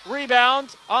 Tip,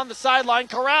 rebound on the sideline,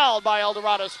 corralled by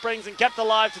El-Dorado-Springs and kept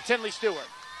alive to Tenley Stewart.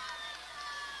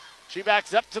 She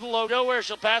backs up to the logo where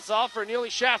she'll pass off for Neely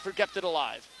Schaff, who kept it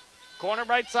alive. Corner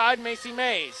right side, Macy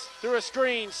Mays. Through a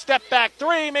screen, step back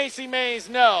three, Macy Mays,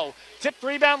 no. Tipped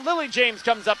rebound, Lily James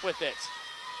comes up with it.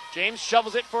 James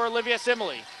shovels it for Olivia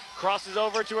Simile. Crosses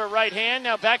over to her right hand,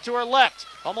 now back to her left.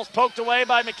 Almost poked away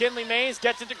by McKinley Mays,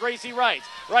 gets it to Gracie Wright.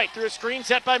 Right through a screen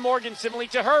set by Morgan Simile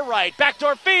to her right.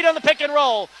 Backdoor feed on the pick and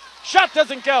roll. Shot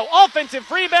doesn't go. Offensive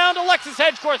rebound, Alexis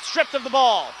Hedgecourt stripped of the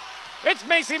ball. It's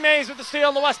Macy Mays with the steal,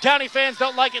 and the West County fans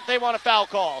don't like it. They want a foul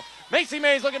call. Macy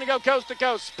Mays looking to go coast to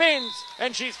coast. Spins,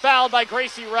 and she's fouled by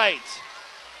Gracie Wright.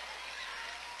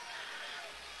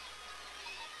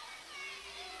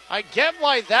 I get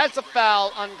why that's a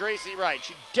foul on Gracie Wright.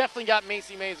 She definitely got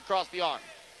Macy Mays across the arm.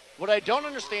 What I don't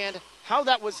understand, how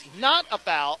that was not a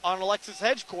foul on Alexis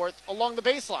Hedgecourt along the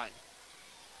baseline.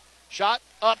 Shot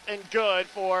up and good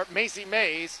for Macy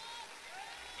Mays.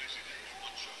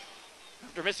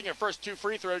 After missing her first two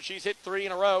free throws, she's hit three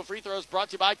in a row. Free throws brought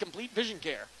to you by Complete Vision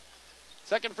Care.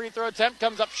 Second free throw attempt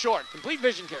comes up short. Complete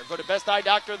Vision Care. Go to Best Eye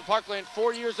Doctor of the Parkland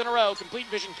 4 years in a row. Complete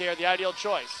Vision Care, the ideal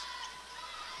choice.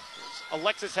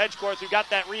 Alexis Hedgecourt, who got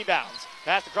that rebound.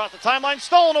 Pass across the timeline,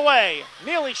 stolen away.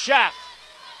 Neely Schaff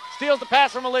steals the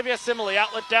pass from Olivia Simile.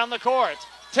 Outlet down the court.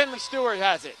 Tenley Stewart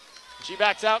has it. She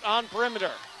backs out on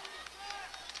perimeter.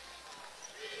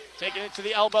 Taking it to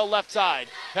the elbow left side.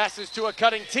 Passes to a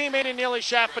cutting teammate in Neely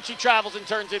Schaff, but she travels and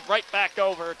turns it right back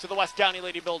over to the West County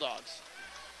Lady Bulldogs.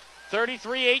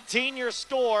 33-18 your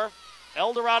score.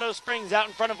 El-Dorado-Springs out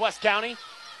in front of West County.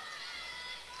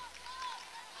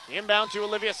 Inbound to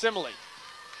Olivia Simile.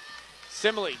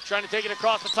 Simile trying to take it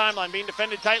across the timeline, being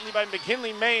defended tightly by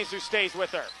McKinley Mays, who stays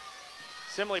with her.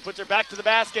 Simile puts her back to the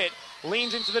basket,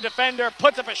 leans into the defender,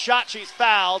 puts up a shot, she's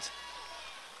fouled.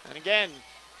 And again,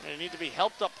 they need to be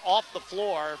helped up off the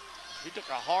floor. He took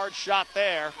a hard shot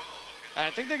there. And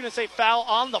I think they're going to say foul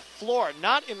on the floor,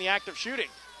 not in the act of shooting.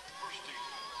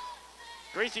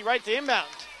 Gracie Wright to inbound.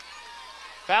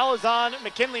 Foul is on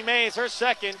McKinley Mays, her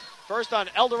second. First on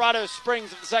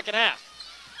El-Dorado-Springs of the second half.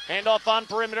 Handoff on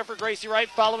perimeter for Gracie Wright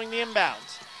following the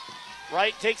inbounds.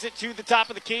 Wright takes it to the top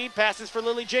of the key, passes for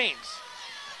Lily James.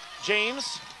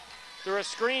 James, through a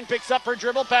screen, picks up her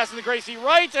dribble, passes to Gracie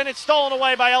Wright, and it's stolen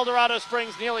away by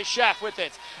El-Dorado-Springs. Neely Schaff with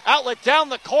it. Outlet down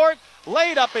the court,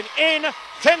 laid up and in.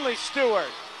 Tenley Stewart.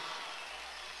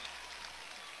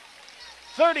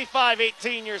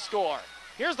 35-18 your score.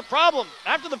 Here's the problem.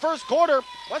 After the first quarter,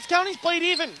 West County's played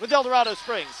even with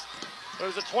El-Dorado-Springs. There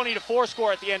was a 20-4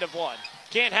 score at the end of one.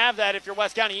 Can't have that if you're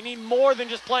West County. You need more than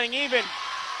just playing even.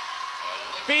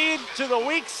 Feed to the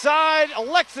weak side.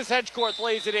 Alexis Hedgecourt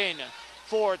lays it in.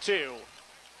 4-2.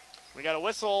 We got a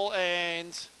whistle,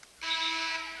 and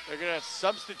they're going to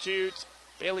substitute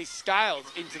Bailey Skiles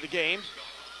into the game.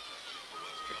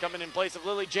 They're coming in place of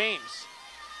Lily James.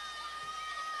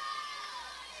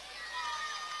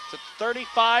 It's a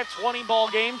 35-20 ball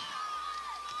game.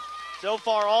 So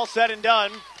far, all said and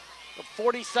done.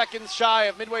 40 seconds shy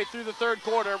of midway through the third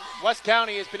quarter, West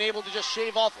County has been able to just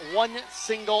shave off one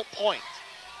single point.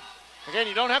 Again,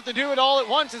 you don't have to do it all at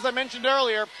once, as I mentioned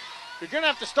earlier. You're going to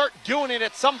have to start doing it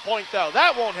at some point, though.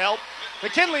 That won't help.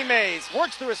 McKinley Mays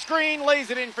works through a screen, lays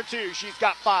it in for two. She's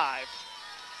got 5.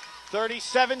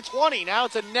 37-20. Now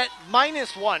it's a net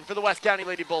 -1 for the West County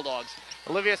Lady Bulldogs.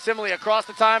 Olivia Simley across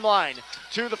the timeline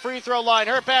to the free throw line.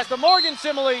 Her pass to Morgan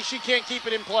Simley. She can't keep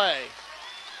it in play.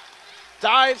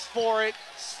 Dives for it,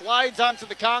 slides onto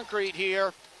the concrete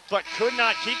here, but could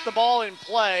not keep the ball in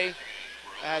play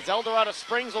as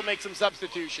El-Dorado-Springs will make some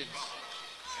substitutions.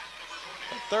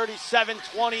 A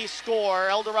 37-20 score.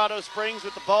 El-Dorado-Springs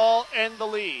with the ball and the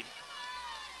lead.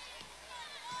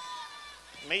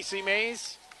 Macy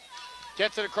Mays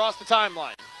gets it across the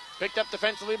timeline. Picked up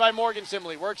defensively by Morgan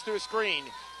Simley. Works through a screen.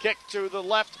 Kick to the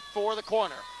left for the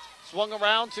corner. Swung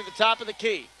around to the top of the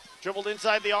key. Dribbled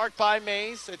inside the arc by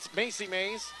Mays. It's Macy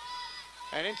Mays.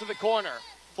 And into the corner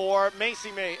for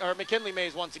McKinley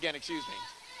Mays once again, excuse me.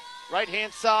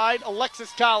 Right-hand side,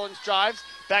 Alexis Collins drives.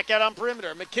 Back out on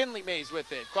perimeter. McKinley Mays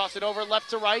with it. Cross it over left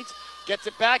to right. Gets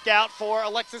it back out for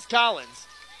Alexis Collins.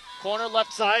 Corner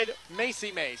left side,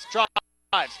 Macy Mays.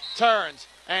 Drives, turns,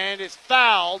 and is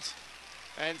fouled.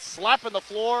 And slapping the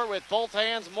floor with both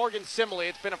hands, Morgan Simley.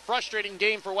 It's been a frustrating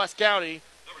game for West County.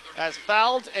 As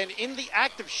fouled and in the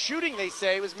act of shooting, they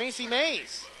say, was Macy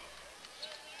Mays.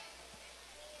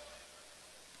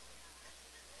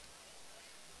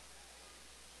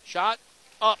 Shot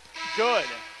up, good.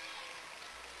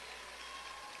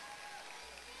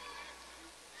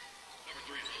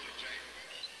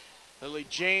 Lily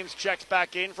James checks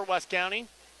back in for West County.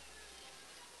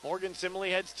 Morgan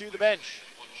Simley heads to the bench.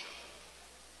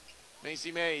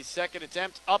 Macy Mays, second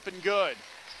attempt, up and good.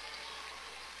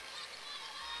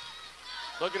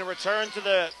 Looking to return to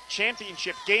the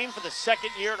championship game for the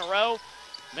second year in a row.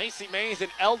 Macy Mays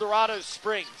and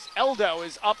El-Dorado-Springs. Eldo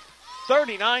is up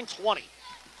 39-20.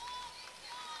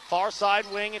 Far side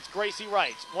wing, it's Gracie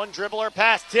Wright. One dribbler,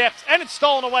 pass tipped, and it's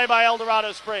stolen away by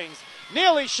El-Dorado-Springs.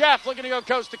 Neely Schaff looking to go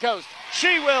coast to coast.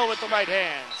 She will with the right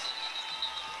hands.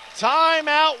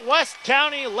 Timeout, West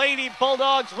County Lady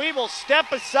Bulldogs. We will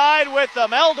step aside with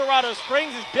them.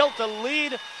 El-Dorado-Springs has built a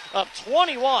lead of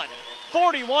 21.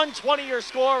 41-20 your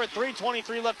score with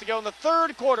 3:23 left to go in the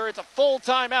third quarter. It's a full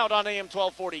timeout on AM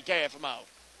 1240 KFMO.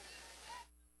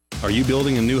 Are you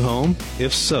building a new home?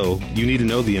 If so, you need to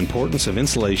know the importance of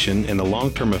insulation and the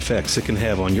long-term effects it can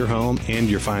have on your home and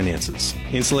your finances.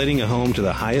 Insulating a home to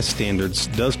the highest standards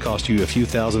does cost you a few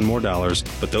thousand more dollars,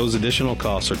 but those additional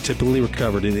costs are typically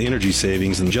recovered in energy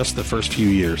savings in just the first few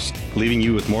years, leaving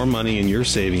you with more money in your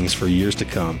savings for years to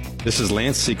come. This is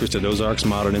Lance Secrets at Ozarks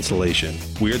Modern Insulation.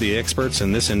 We are the experts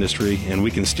in this industry, and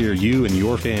we can steer you and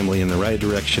your family in the right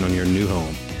direction on your new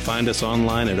home. Find us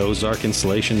online at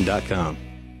ozarkinsulation.com.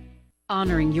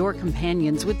 Honoring your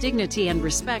companions with dignity and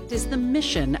respect is the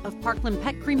mission of Parkland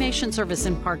Pet Cremation Service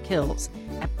in Park Hills.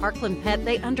 At Parkland Pet,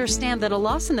 they understand that a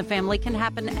loss in the family can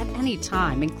happen at any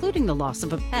time, including the loss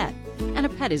of a pet. And a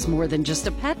pet is more than just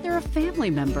a pet, they're a family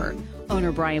member.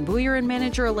 Owner Brian Booyer and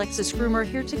manager Alexis Groomer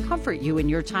here to comfort you in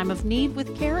your time of need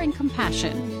with care and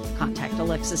compassion. Contact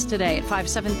Alexis today at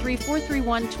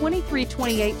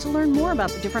 573-431-2328 to learn more about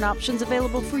the different options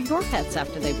available for your pets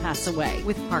after they pass away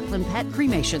with Parkland Pet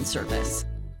Cremation Service.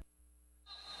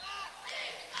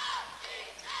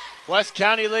 West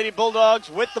County Lady Bulldogs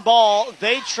with the ball.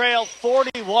 They trail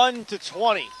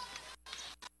 41-20.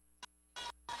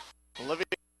 Olivia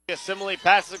Simley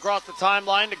passes across the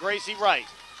timeline to Gracie Wright.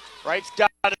 Wright's got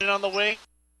it on the wing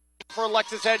for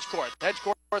Alexis Hedgecourt.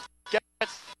 Hedgecourt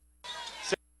gets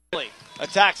Simley.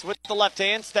 Attacks with the left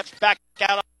hand. Steps back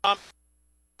out on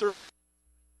through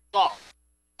ball.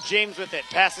 James with it.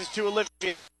 Passes to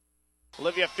Olivia.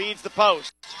 Olivia feeds the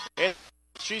post.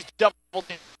 She's doubled.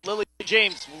 Lily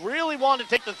James really wanted to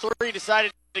take the three,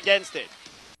 decided against it.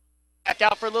 Back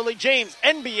out for Lily James.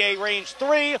 NBA range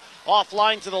three.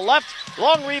 Offline to the left.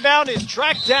 Long rebound is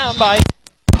tracked down by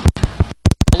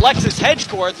Alexis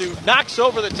Hedgecourt, who knocks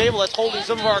over the table that's holding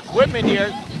some of our equipment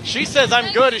here. She says,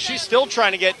 I'm good, as she's still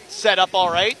trying to get set up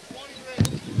all right.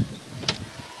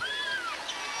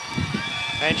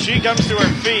 And she comes to her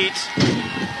feet,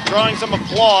 drawing some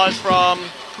applause from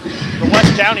the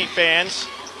West County fans.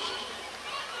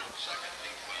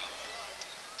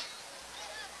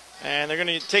 And they're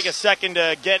going to take a second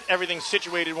to get everything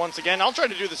situated once again. I'll try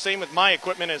to do the same with my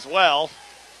equipment as well.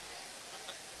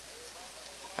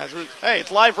 Hey,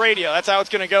 it's live radio. That's how it's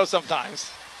going to go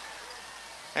sometimes.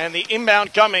 And the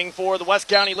inbound coming for the West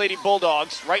County Lady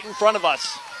Bulldogs right in front of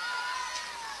us.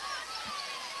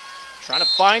 Trying to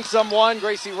find someone.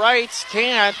 Gracie Wright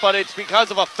can't, but it's because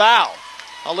of a foul.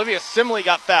 Olivia Simley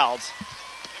got fouled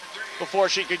before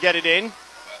she could get it in.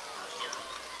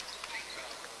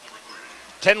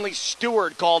 Tenley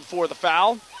Stewart called for the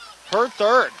foul. Her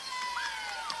third.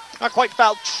 Not quite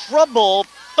foul trouble,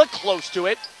 but close to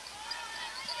it.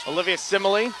 Olivia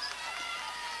Simile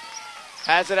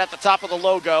has it at the top of the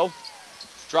logo.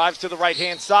 Drives to the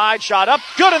right-hand side. Shot up.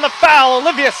 Good in the foul.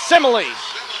 Olivia Simile.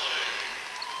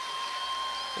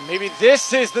 And maybe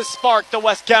this is the spark the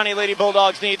West County Lady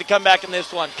Bulldogs need to come back in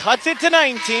this one. Cuts it to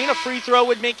 19. A free throw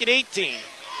would make it 18.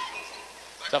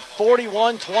 It's a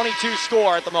 41-22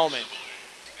 score at the moment.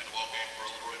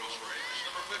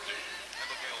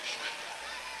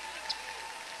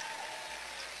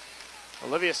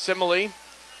 Olivia Simile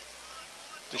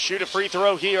to shoot a free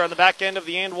throw here on the back end of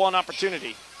the and one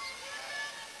opportunity.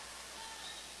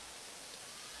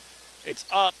 It's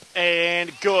up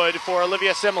and good for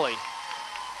Olivia Simile.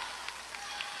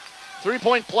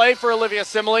 3-point play for Olivia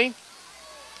Simile.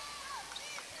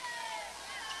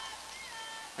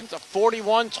 It's a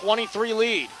 41-23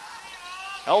 lead.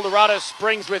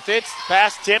 El-Dorado-Springs with it.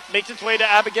 Pass tip makes its way to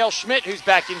Abigail Schmidt, who's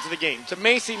back into the game. To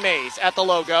Macy Mays at the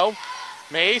logo.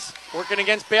 Mays working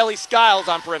against Bailey Skiles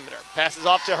on perimeter. Passes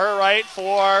off to her right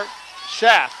for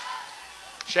Schaff.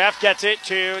 Schaff gets it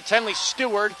to Tenley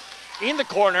Stewart in the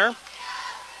corner.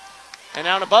 And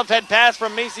now an above-head pass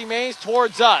from Macy Mays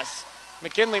towards us.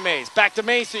 McKinley Mays back to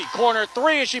Macy. Corner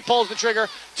three as she pulls the trigger.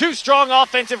 Too strong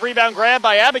offensive rebound grab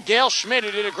by Abigail Schmidt,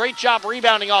 who did a great job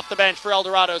rebounding off the bench for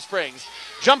El-Dorado-Springs.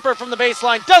 Jumper from the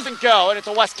baseline doesn't go, and it's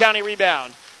a West County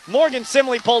rebound. Morgan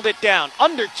Simley pulled it down.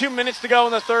 Under 2 minutes to go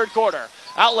in the third quarter.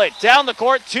 Outlet down the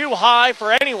court, too high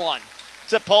for anyone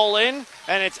to pull in,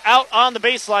 and it's out on the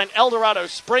baseline.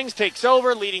 El-Dorado-Springs takes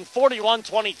over, leading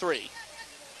 41-23.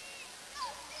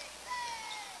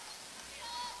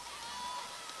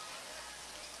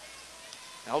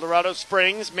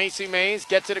 El-Dorado-Springs, Macy Mays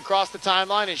gets it across the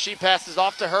timeline, and she passes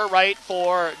off to her right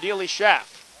for Neely Schaff.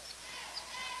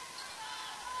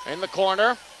 In the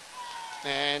corner,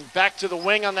 and back to the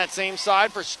wing on that same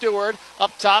side for Stewart.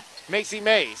 Up top, Macy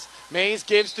Mays. Mays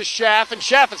gives to Schaff, and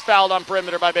Schaff is fouled on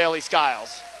perimeter by Bailey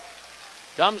Skiles.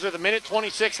 Comes with a minute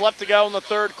 26 left to go in the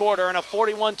third quarter, and a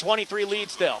 41-23 lead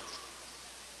still.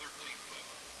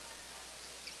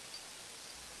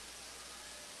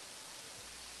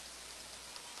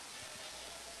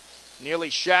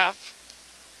 Neely Schaff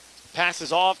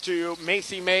passes off to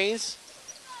Macy Mays.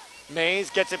 Mays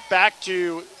gets it back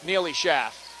to Neely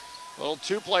Schaff. Little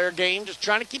two-player game, just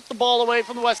trying to keep the ball away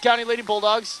from the West County Lady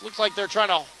Bulldogs. Looks like they're trying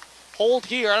to hold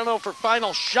here. I don't know for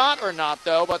final shot or not,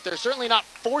 though, but they're certainly not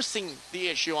forcing the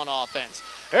issue on offense.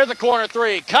 There's a corner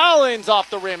three. Collins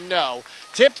off the rim, no.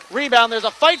 Tipped, rebound, there's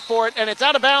a fight for it, and it's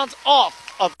out of bounds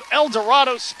off of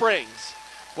El-Dorado-Springs.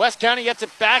 West County gets it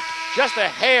back, just a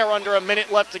hair under a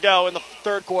minute left to go in the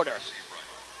third quarter.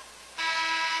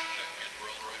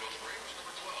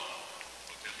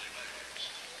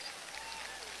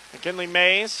 McKinley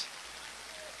Mays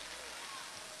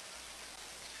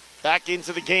back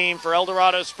into the game for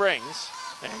El-Dorado-Springs,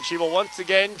 and she will once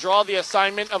again draw the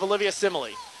assignment of Olivia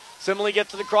Simile. Simile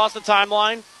gets it across the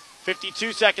timeline.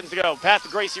 52 seconds to go. Pass to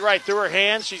Gracie Wright through her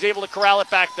hands. She's able to corral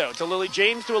it back, though, to Lily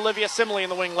James, to Olivia Simile in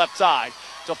the wing left side.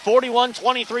 It's a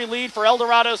 41-23 lead for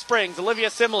El-Dorado-Springs.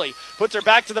 Olivia Simile puts her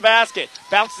back to the basket.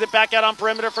 Bounces it back out on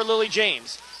perimeter for Lily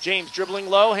James. James dribbling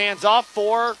low, hands off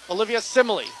for Olivia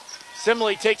Simile.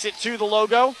 Simile takes it to the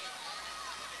logo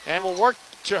and will work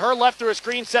to her left through a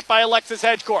screen set by Alexis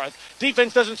Hedgecorth.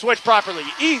 Defense doesn't switch properly.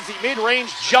 Easy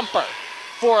mid-range jumper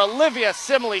for Olivia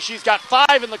Simile. She's got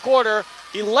 5 in the quarter,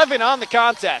 11 on the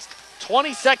contest.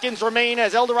 20 seconds remain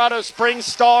as El-Dorado-Springs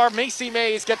star Macy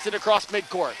Mays gets it across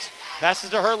midcourt.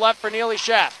 Passes to her left for Neely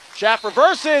Schaff. Schaff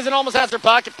reverses and almost has her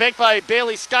pocket picked by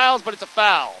Bailey Skiles, but it's a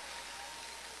foul.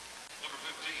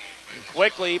 And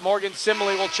quickly, Morgan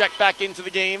Simile will check back into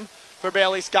the game for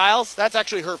Bailey Skiles. That's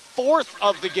actually her 4th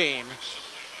of the game.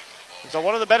 And so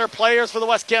one of the better players for the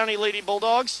West County Lady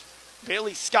Bulldogs,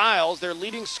 Bailey Skiles, their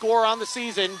leading scorer on the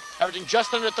season, averaging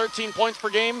just under 13 points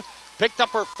per game, picked up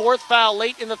her 4th foul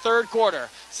late in the third quarter.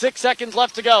 6 seconds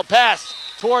left to go. Pass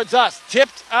towards us.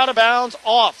 Tipped out of bounds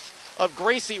off of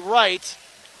Gracie Wright.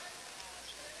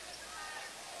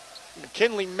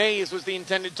 McKinley Mays was the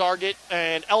intended target,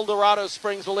 and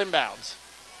El-Dorado-Springs will inbounds.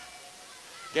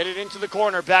 Get it into the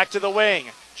corner, back to the wing.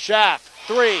 Schaff,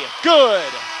 3,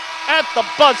 good, at the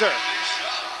buzzer.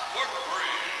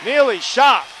 Neely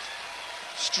Schaff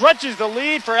stretches the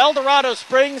lead for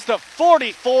El-Dorado-Springs to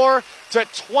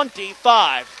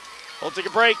 44-25. We'll take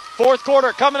a break. Fourth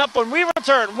quarter coming up. When we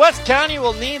return, West County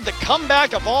will need the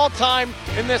comeback of all time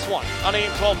in this one on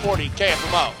AM 1240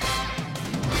 KFMO.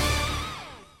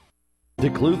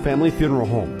 DeClue Family Funeral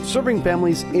Home, serving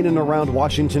families in and around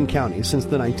Washington County since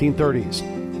the 1930s.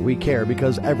 We care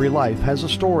because every life has a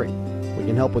story. We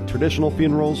can help with traditional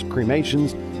funerals,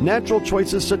 cremations, natural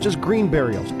choices such as green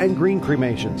burials and green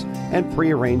cremations, and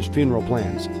prearranged funeral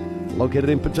plans. Located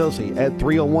in Potosi at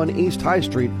 301 East High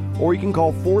Street, or you can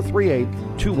call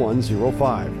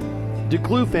 438-2105.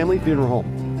 DeClue Family Funeral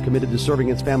Home, committed to serving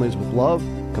its families with love,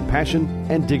 compassion,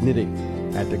 and dignity.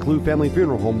 At DeClue Family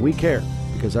Funeral Home, we care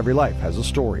because every life has a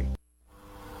story.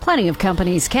 Plenty of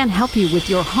companies can help you with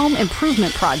your home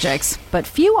improvement projects, but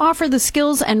few offer the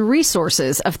skills and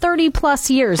resources of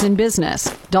 30-plus years in business.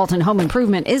 Dalton Home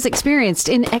Improvement is experienced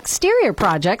in exterior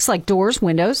projects like doors,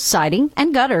 windows, siding,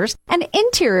 and gutters, and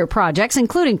interior projects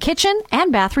including kitchen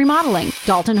and bath remodeling.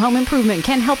 Dalton Home Improvement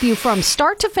can help you from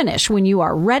start to finish when you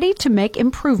are ready to make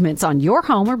improvements on your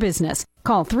home or business.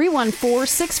 Call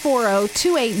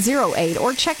 314-640-2808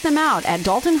 or check them out at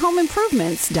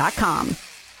daltonhomeimprovements.com.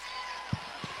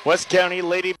 West County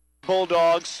Lady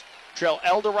Bulldogs trail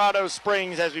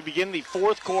El-Dorado-Springs as we begin the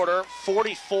fourth quarter,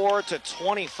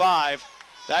 44-25.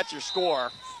 That's your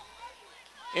score.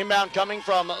 Inbound coming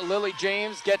from Lily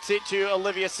James, gets it to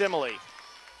Olivia Simile.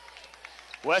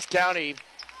 West County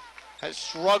has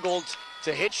struggled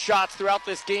to hit shots throughout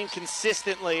this game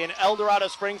consistently, and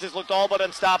El-Dorado-Springs has looked all but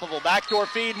unstoppable. Backdoor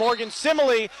feed, Morgan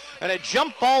Simile, and a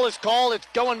jump ball is called. It's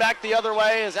going back the other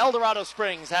way as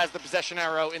El-Dorado-Springs has the possession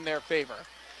arrow in their favor.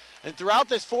 And throughout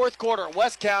this fourth quarter,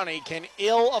 West County can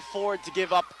ill afford to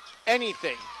give up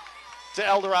anything to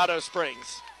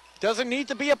El-Dorado-Springs. Doesn't need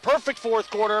to be a perfect fourth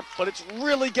quarter, but it's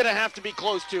really going to have to be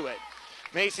close to it.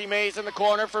 Macy Mays in the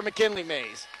corner for McKinley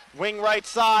Mays. Wing right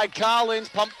side, Collins,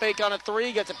 pump fake on a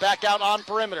three, gets it back out on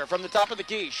perimeter from the top of the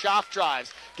key. Schaff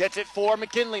drives, gets it for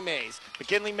McKinley Mays.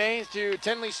 McKinley Mays to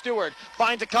Tenley Stewart,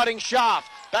 finds a cutting Schaff.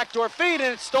 Backdoor feed,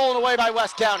 and it's stolen away by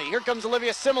West County. Here comes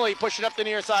Olivia Simile pushing up the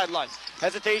near sideline.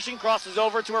 Hesitation, crosses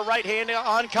over to her right hand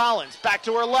on Collins. Back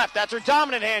to her left, that's her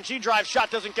dominant hand. She drives,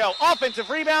 shot doesn't go. Offensive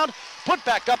rebound, put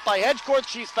back up by Hedgecourt,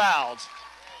 she's fouled.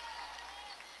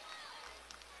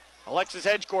 Alexis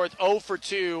Hedgecourt 0 for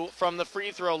 2 from the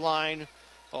free throw line.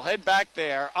 We'll head back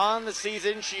there. On the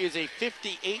season, she is a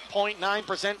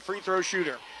 58.9% free throw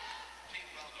shooter.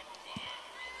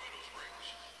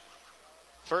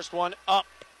 First one up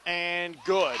and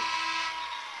good.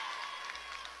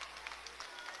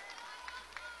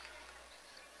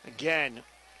 Again,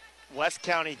 West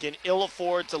County can ill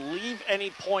afford to leave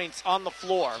any points on the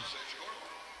floor.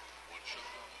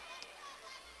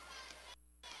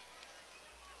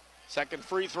 Second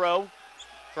free throw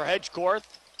for Hedgecourt.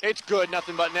 It's good,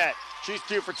 nothing but net. She's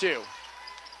 2 for 2.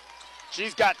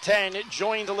 She's got 10,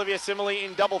 joined Olivia Simile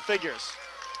in double figures.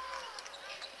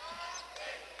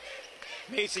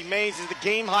 Macy Mays is the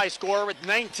game-high scorer with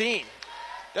 19.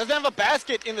 Doesn't have a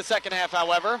basket in the second half,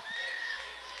 however.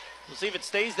 We'll see if it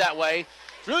stays that way.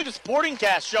 It's really the sporting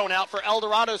cast showing out for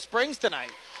El-Dorado-Springs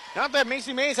tonight. Not that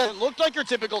Macy Mays hasn't looked like her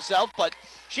typical self, but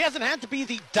she hasn't had to be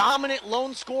the dominant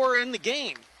lone scorer in the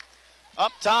game.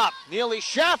 Up top, Neely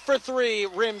Schaff for three,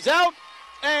 rims out,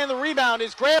 and the rebound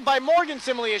is grabbed by Morgan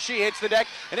Simile as she hits the deck,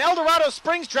 and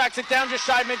El-Dorado-Springs tracks it down just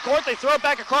shy of midcourt. They throw it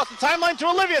back across the timeline to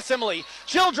Olivia Simile.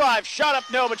 She'll drive, shot up,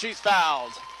 no, but she's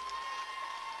fouled.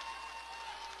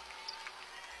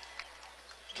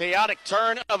 Chaotic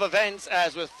turn of events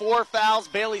as with 4 fouls,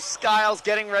 Bailey Skiles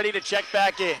getting ready to check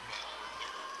back in.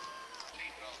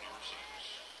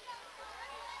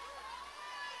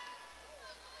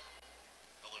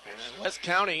 And West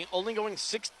County only going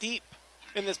 6 deep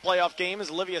in this playoff game as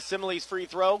Olivia Simile's free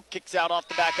throw kicks out off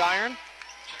the back iron.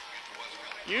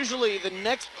 Usually the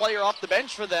next player off the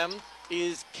bench for them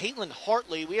is Caitlin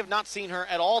Hartley. We have not seen her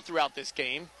at all throughout this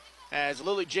game, as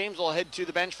Lily James will head to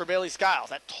the bench for Bailey Skiles.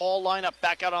 That tall lineup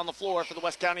back out on the floor for the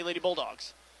West County Lady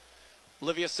Bulldogs.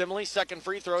 Olivia Simile, second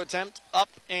free throw attempt, up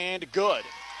and good.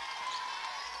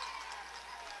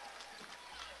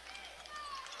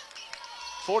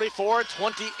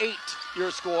 (44-28)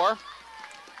 your score.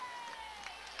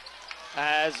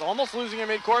 As almost losing in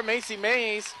midcourt, Macy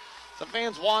Mays. Some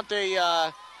fans want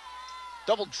a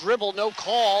double dribble, no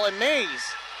call, and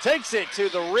Mays takes it to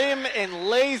the rim and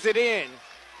lays it in.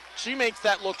 She makes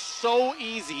that look so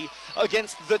easy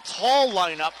against the tall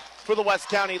lineup for the West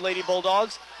County Lady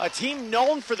Bulldogs, a team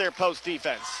known for their post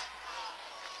defense.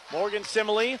 Morgan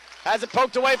Simile has it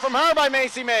poked away from her by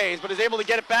Macy Mays, but is able to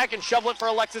get it back and shovel it for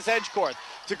Alexis Hedgecourt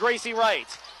to Gracie Wright.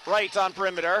 Wright on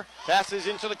perimeter, passes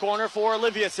into the corner for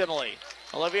Olivia Simile.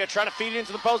 Olivia trying to feed it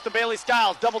into the post to Bailey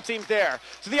Skiles. Double teams there.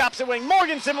 To the opposite wing.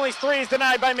 Morgan Simile's three is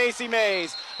denied by Macy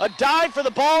Mays. A dive for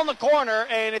the ball in the corner,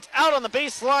 and it's out on the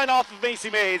baseline off of Macy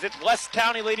Mays. It's West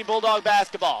County Lady Bulldog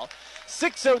basketball.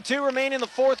 6:02 remain in the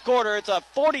fourth quarter. It's a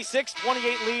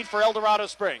 46-28 lead for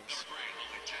El-Dorado-Springs.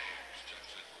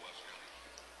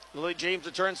 Lily James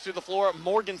returns to the floor.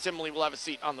 Morgan Simley will have a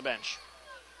seat on the bench.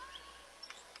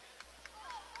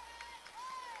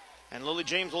 And Lily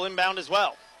James will inbound as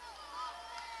well.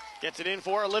 Gets it in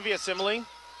for Olivia Simley.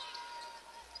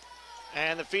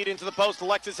 And the feed into the post,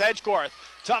 Alexis Hedgecorth.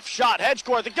 Tough shot,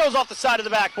 Hedgecorth. It goes off the side of the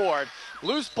backboard.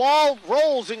 Loose ball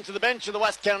rolls into the bench of the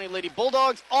West County Lady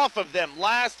Bulldogs. Off of them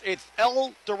last, it's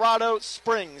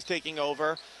El-Dorado-Springs taking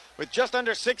over. With just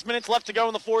under 6 minutes left to go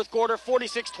in the fourth quarter,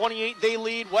 46-28, they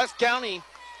lead. West County,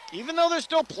 even though there's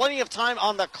still plenty of time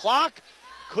on the clock,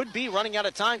 could be running out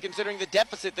of time considering the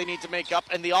deficit they need to make up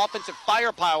and the offensive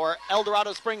firepower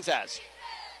El-Dorado-Springs has.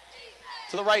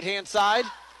 To the right-hand side,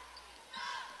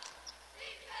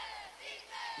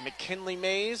 McKinley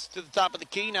Mays to the top of the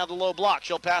key, now the low block.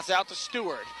 She'll pass out to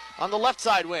Stewart. On the left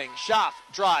side wing, Schaff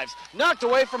drives. Knocked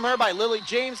away from her by Lily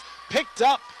James, picked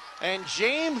up. And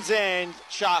James and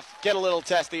Schaff get a little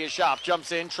testy as Schaff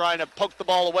jumps in, trying to poke the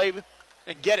ball away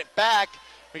and get it back.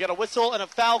 We got a whistle and a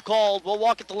foul called. We'll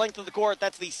walk it the length of the court.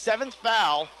 That's the 7th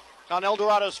foul on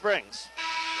El-Dorado-Springs.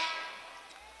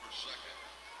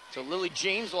 So Lily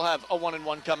James will have a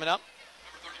 1-and-1 coming up.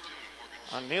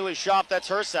 On Neely Schaff, that's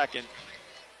her second.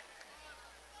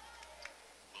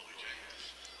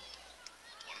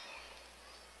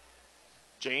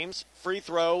 James, free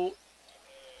throw.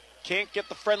 Can't get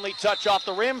the friendly touch off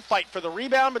the rim. Fight for the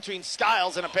rebound between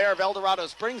Skiles and a pair of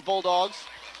El-Dorado-Springs Bulldogs.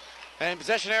 And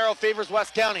possession arrow favors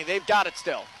West County. They've got it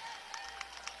still.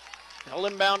 They'll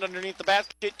inbound underneath the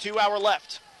basket. 2 hour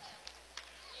left.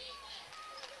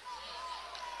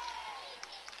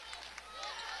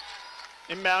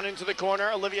 Inbound into the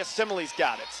corner. Olivia Simley's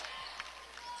got it.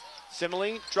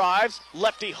 Simley drives.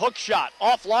 Lefty hook shot.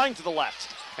 Offline to the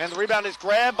left. And the rebound is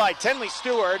grabbed by Tenley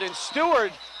Stewart. And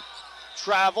Stewart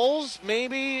travels,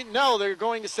 maybe, no, they're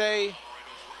going to say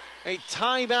a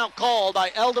timeout called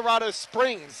by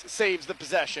El-Dorado-Springs saves the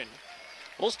possession.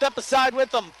 We'll step aside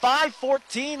with them.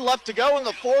 5:14 left to go in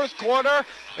the fourth quarter.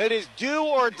 It is do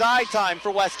or die time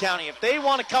for West County. If they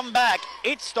want to come back,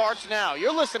 it starts now.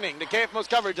 You're listening to KFMO's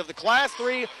coverage of the Class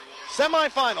 3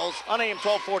 semifinals on AM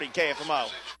 1240 KFMO.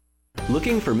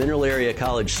 Looking for Mineral Area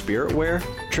College spirit wear,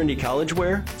 trendy college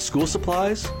wear, school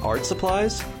supplies, art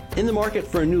supplies? In the market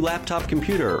for a new laptop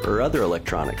computer or other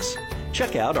electronics?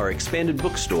 Check out our expanded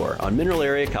bookstore on Mineral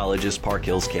Area College's Park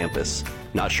Hills campus.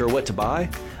 Not sure what to buy?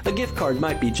 A gift card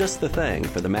might be just the thing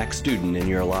for the Mac student in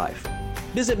your life.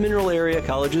 Visit Mineral Area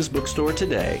College's bookstore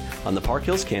today on the Park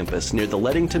Hills campus near the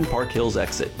Leadington Park Hills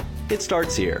exit. It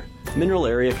starts here. Mineral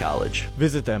Area College.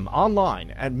 Visit them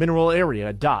online at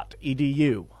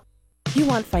mineralarea.edu. You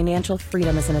want financial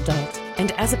freedom as an adult,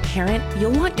 and as a parent,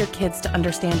 you'll want your kids to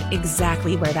understand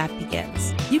exactly where that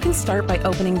begins. You can start by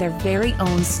opening their very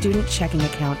own student checking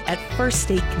account at First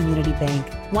State Community Bank.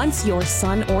 Once your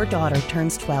son or daughter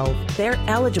turns 12, they're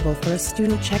eligible for a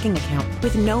student checking account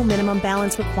with no minimum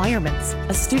balance requirements.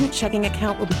 A student checking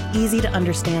account will be easy to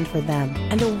understand for them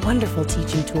and a wonderful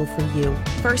teaching tool for you.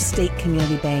 First State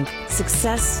Community Bank.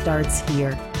 Success starts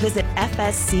here. Visit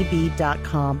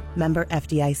fscb.com. Member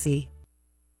FDIC.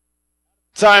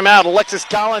 Timeout. Alexis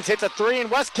Collins hits a three,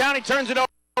 and West County turns it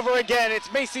over again.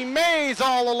 It's Macy Mays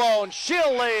all alone.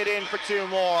 She'll lay it in for two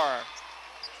more.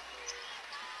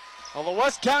 Well, the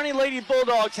West County Lady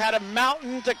Bulldogs had a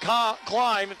mountain to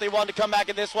climb if they wanted to come back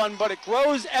in this one, but it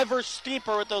grows ever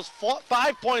steeper with those 5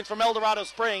 points from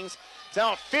El-Dorado-Springs. It's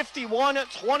now a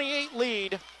 51-28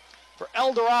 lead for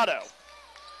El-Dorado.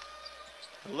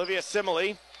 Olivia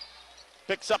Simley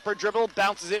picks up her dribble,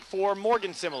 bounces it for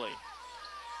Morgan Simley.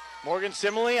 Morgan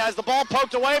Simley has the ball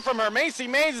poked away from her. Macy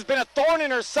Mays has been a thorn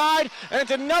in her side, and it's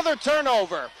another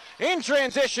turnover. In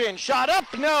transition, shot up,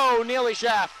 no, Neely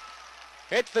Schaff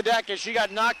hits the deck as she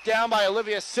got knocked down by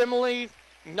Olivia Simley.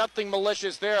 Nothing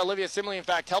malicious there. Olivia Simley, in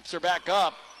fact, helps her back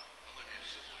up.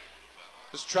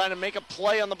 Just trying to make a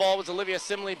play on the ball was Olivia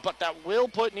Simley, but that will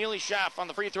put Neely Schaff on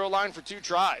the free throw line for 2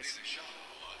 tries.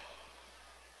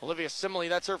 Olivia Simley,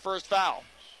 that's her first foul.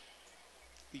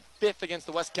 The 5th against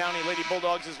the West County Lady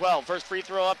Bulldogs as well. First free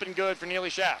throw up and good for Neely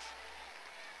Schaff.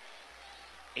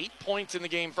 8 points in the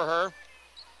game for her.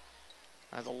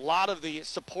 Has a lot of the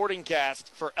supporting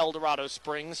cast for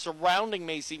El-Dorado-Springs surrounding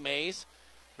Macy Mays.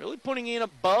 Really putting in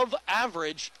above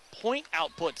average point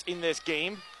outputs in this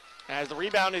game. As the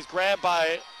rebound is grabbed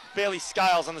by Bailey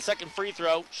Skiles on the second free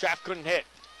throw. Schaff couldn't hit.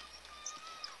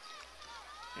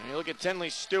 And you look at Tenley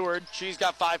Stewart. She's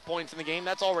got 5 points in the game.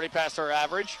 That's already past her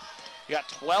average. You got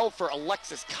 12 for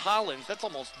Alexis Collins. That's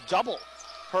almost double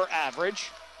her average.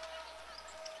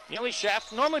 Neely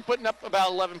Schaff normally putting up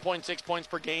about 11.6 points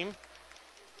per game.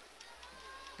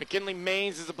 McKinley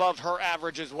Mays is above her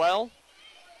average as well.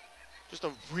 Just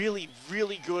a really,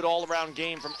 really good all-around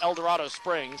game from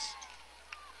El-Dorado-Springs.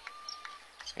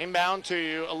 Inbound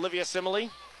to Olivia Simile.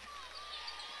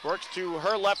 Works to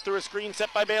her left through a screen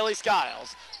set by Bailey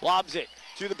Skiles. Lobs it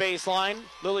to the baseline.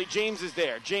 Lily James is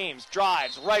there. James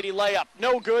drives, righty layup.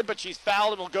 No good, but she's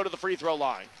fouled and will go to the free throw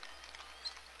line.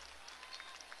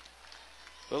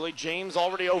 Lily James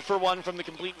already 0 for 1 from the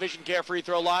Complete Vision Care free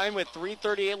throw line with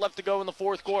 3:38 left to go in the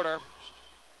fourth quarter.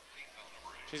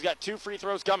 She's got 2 free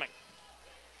throws coming.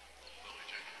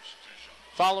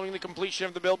 Following the completion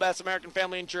of the Bill Bass American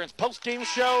Family Insurance post-game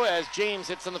show, as James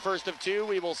hits on the first of 2,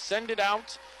 we will send it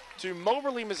out to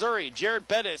Moberly, Missouri. Jared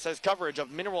Bettis has coverage of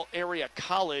Mineral Area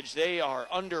College. They are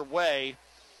underway.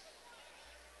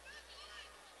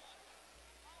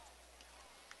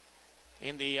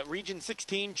 In the Region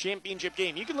 16 championship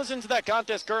game. You can listen to that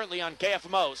contest currently on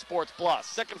KFMO Sports Plus.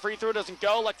 Second free throw doesn't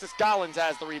go. Alexis Collins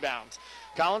has the rebound.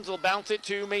 Collins will bounce it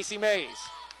to Macy Mays.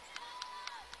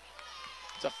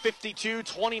 It's a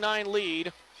 52-29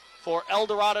 lead for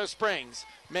El-Dorado-Springs.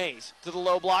 Mays to the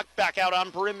low block, back out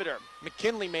on perimeter.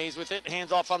 McKinley Mays with it,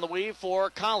 hands off on the weave for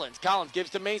Collins. Collins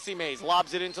gives to Macy Mays,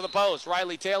 lobs it into the post.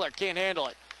 Riley Taylor can't handle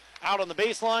it. Out on the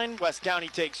baseline, West County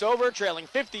takes over, trailing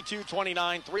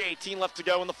 52-29, 3:18 left to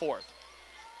go in the fourth.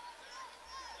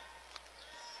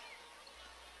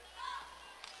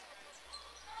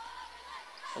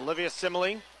 Olivia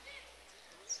Simile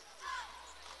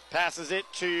passes it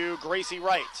to Gracie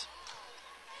Wright.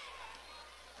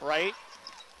 Wright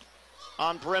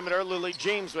on perimeter, Lily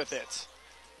James with it.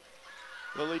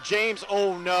 Lily James,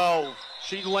 oh no.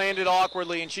 She landed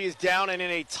awkwardly, and she is down and in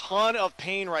a ton of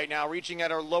pain right now, reaching at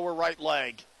her lower right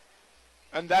leg.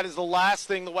 And that is the last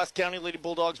thing the West County Lady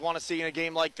Bulldogs want to see in a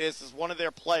game like this, is one of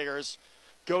their players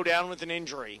go down with an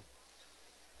injury.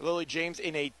 Lily James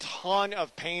in a ton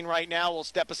of pain right now, will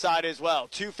step aside as well.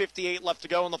 2:58 left to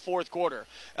go in the fourth quarter.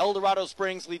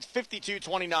 El-Dorado-Springs leads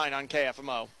 52-29 on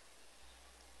KFMO.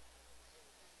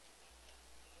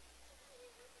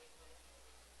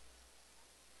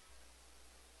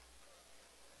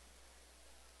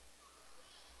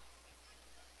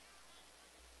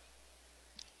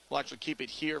 We'll actually keep it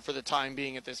here for the time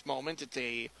being at this moment. It's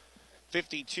a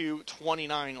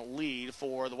 52-29 lead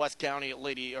for the West County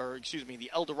Lady, or excuse me,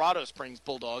 the El-Dorado-Springs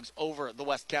Bulldogs over the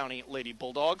West County Lady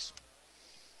Bulldogs.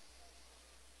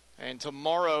 And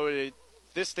tomorrow, if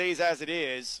this stays as it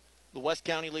is, the West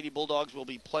County Lady Bulldogs will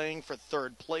be playing for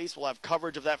third place. We'll have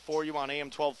coverage of that for you on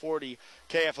AM 1240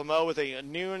 KFMO with a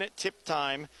noon tip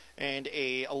time and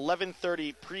a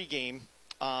 11:30 pregame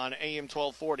on AM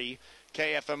 1240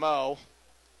 KFMO.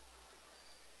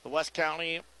 The West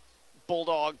County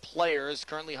Bulldog players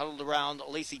currently huddled around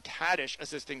Lacey Tadish,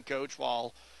 assistant coach,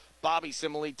 while Bobby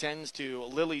Simile tends to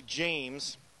Lily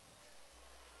James,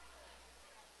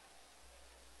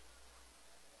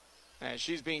 as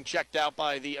she's being checked out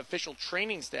by the official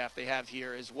training staff they have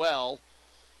here as well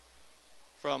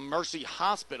from Mercy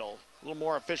Hospital. A little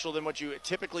more official than what you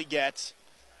typically get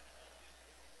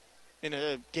in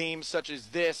a game such as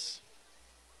this,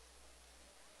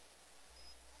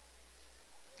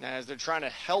 as they're trying to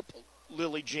help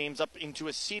Lily James up into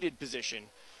a seated position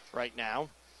right now.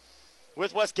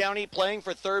 With West County playing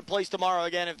for third place tomorrow,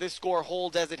 again, if this score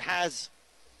holds as it has,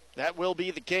 that will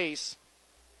be the case.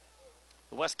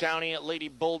 The West County Lady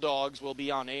Bulldogs will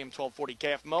be on AM 1240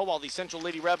 KFMO, while the Central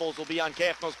Lady Rebels will be on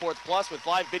KFMO Sports Plus with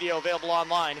live video available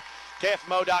online,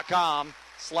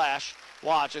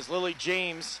 KFMO.com/watch. As Lily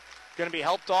James going to be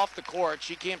helped off the court.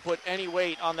 She can't put any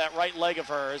weight on that right leg of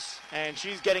hers, and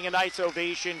she's getting a nice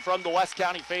ovation from the West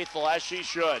County faithful, as she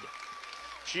should.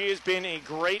 She has been a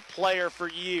great player for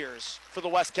years for the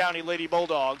West County Lady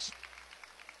Bulldogs,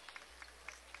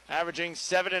 averaging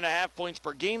 7.5 points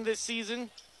per game this season,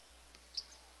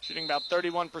 shooting about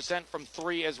 31% from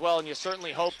three as well, and you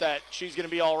certainly hope that she's going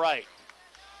to be all right.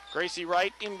 Gracie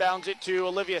Wright inbounds it to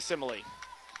Olivia Simile.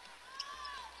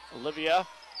 Olivia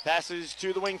passes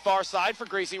to the wing far side for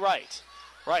Gracie Wright.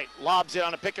 Wright lobs it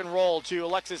on a pick and roll to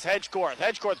Alexis Hedgecorth.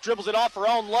 Hedgecorth dribbles it off her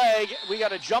own leg. We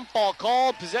got a jump ball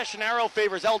called. Possession arrow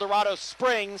favors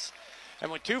El-Dorado-Springs.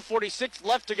 And with 2:46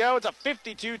 left to go, it's a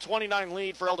 52-29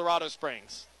 lead for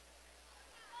El-Dorado-Springs.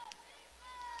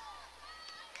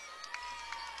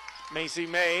 Macy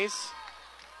Mays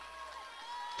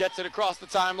gets it across the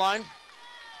timeline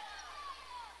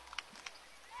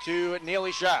to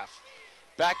Neely Schaff.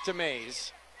 Back to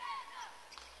Mays.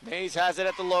 Mays has it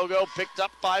at the logo, picked up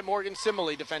by Morgan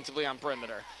Simile defensively on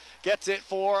perimeter. Gets it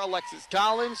for Alexis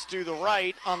Collins to the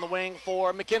right on the wing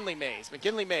for McKinley Mays.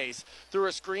 McKinley Mays through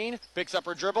a screen, picks up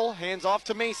her dribble, hands off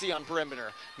to Macy on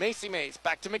perimeter. Macy Mays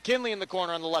back to McKinley in the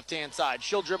corner on the left-hand side.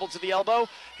 She'll dribble to the elbow,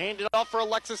 hand it off for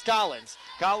Alexis Collins.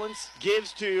 Collins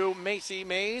gives to Macy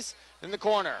Mays in the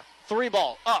corner.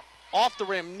 3-ball up, off the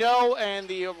rim, no, and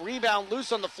the rebound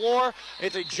loose on the floor.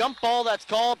 It's a jump ball that's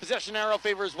called. Possession arrow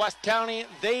favors West County.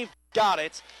 They've got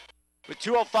it. With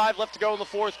 2:05 left to go in the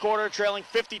fourth quarter, trailing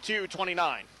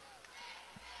 52-29.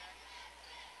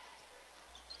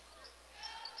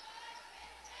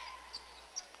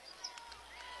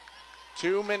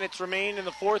 Two minutes remain in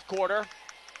the fourth quarter.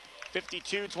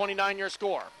 52-29 your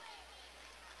score.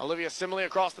 Olivia Simley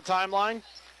across the timeline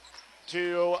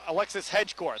to Alexis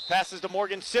Hedgecourt. Passes to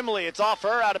Morgan Simley. It's off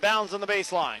her, out of bounds on the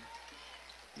baseline.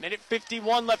 Minute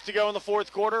 51 left to go in the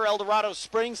fourth quarter.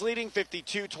 El-Dorado-Springs leading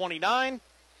 52-29.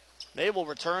 They will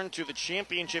return to the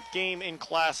championship game in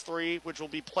Class 3, which will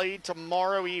be played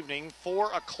tomorrow evening.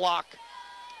 4 o'clock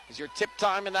is your tip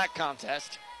time in that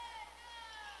contest.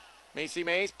 Macy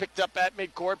Mays picked up at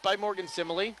midcourt by Morgan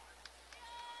Simley.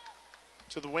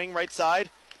 To the wing right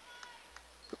side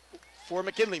for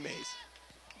McKinley Mays.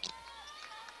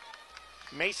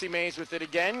 Macy Mays with it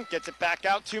again. Gets it back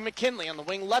out to McKinley on the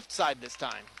wing left side this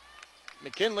time.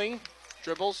 McKinley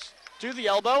dribbles to the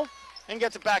elbow and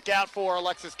gets it back out for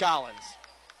Alexis Collins.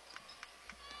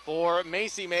 For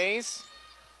Macy Mays.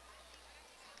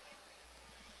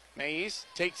 Mays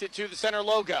takes it to the center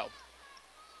logo.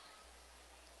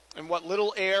 And what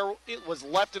little air it was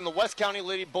left in the West County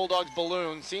Lady Bulldogs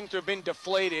balloon seemed to have been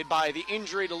deflated by the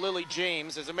injury to Lily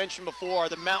James. As I mentioned before,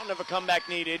 the mountain of a comeback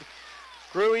needed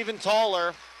grew even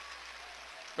taller.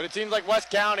 But it seems like West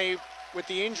County, with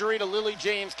the injury to Lily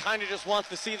James, kind of just wants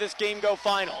to see this game go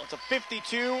final. It's a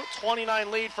 52-29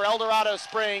 lead for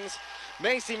El-Dorado-Springs.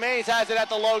 Macy Mays has it at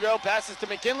the logo, passes to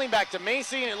McKinley, back to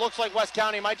Macy, and it looks like West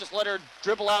County might just let her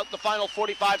dribble out the final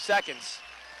 45 seconds.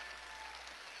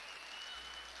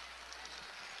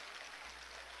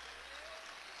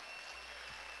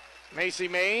 Macy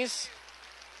Mays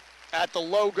at the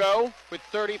logo with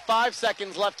 35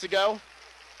 seconds left to go.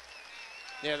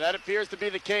 Yeah, that appears to be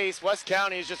the case. West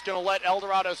County is just going to let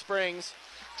El-Dorado-Springs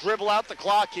dribble out the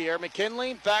clock here.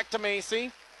 McKinley back to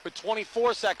Macy with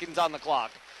 24 seconds on the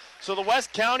clock. So the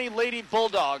West County Lady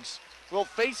Bulldogs will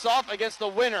face off against the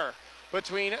winner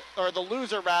between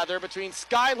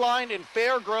Skyline and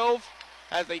Fairgrove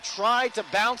as they try to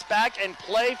bounce back and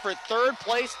play for third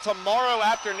place tomorrow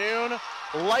afternoon,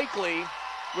 likely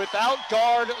without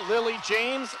guard Lily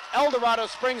James.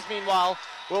 El-Dorado-Springs, meanwhile,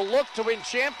 will look to win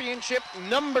championship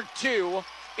number 2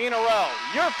 in a row.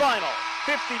 Your final,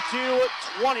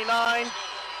 52-29.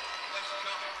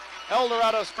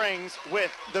 El-Dorado-Springs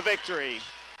with the victory.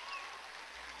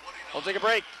 We'll take a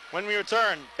break. When we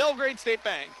return, Belgrade State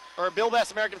Bank, or Bill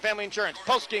Bass American Family Insurance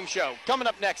post-game show coming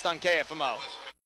up next on KFMO.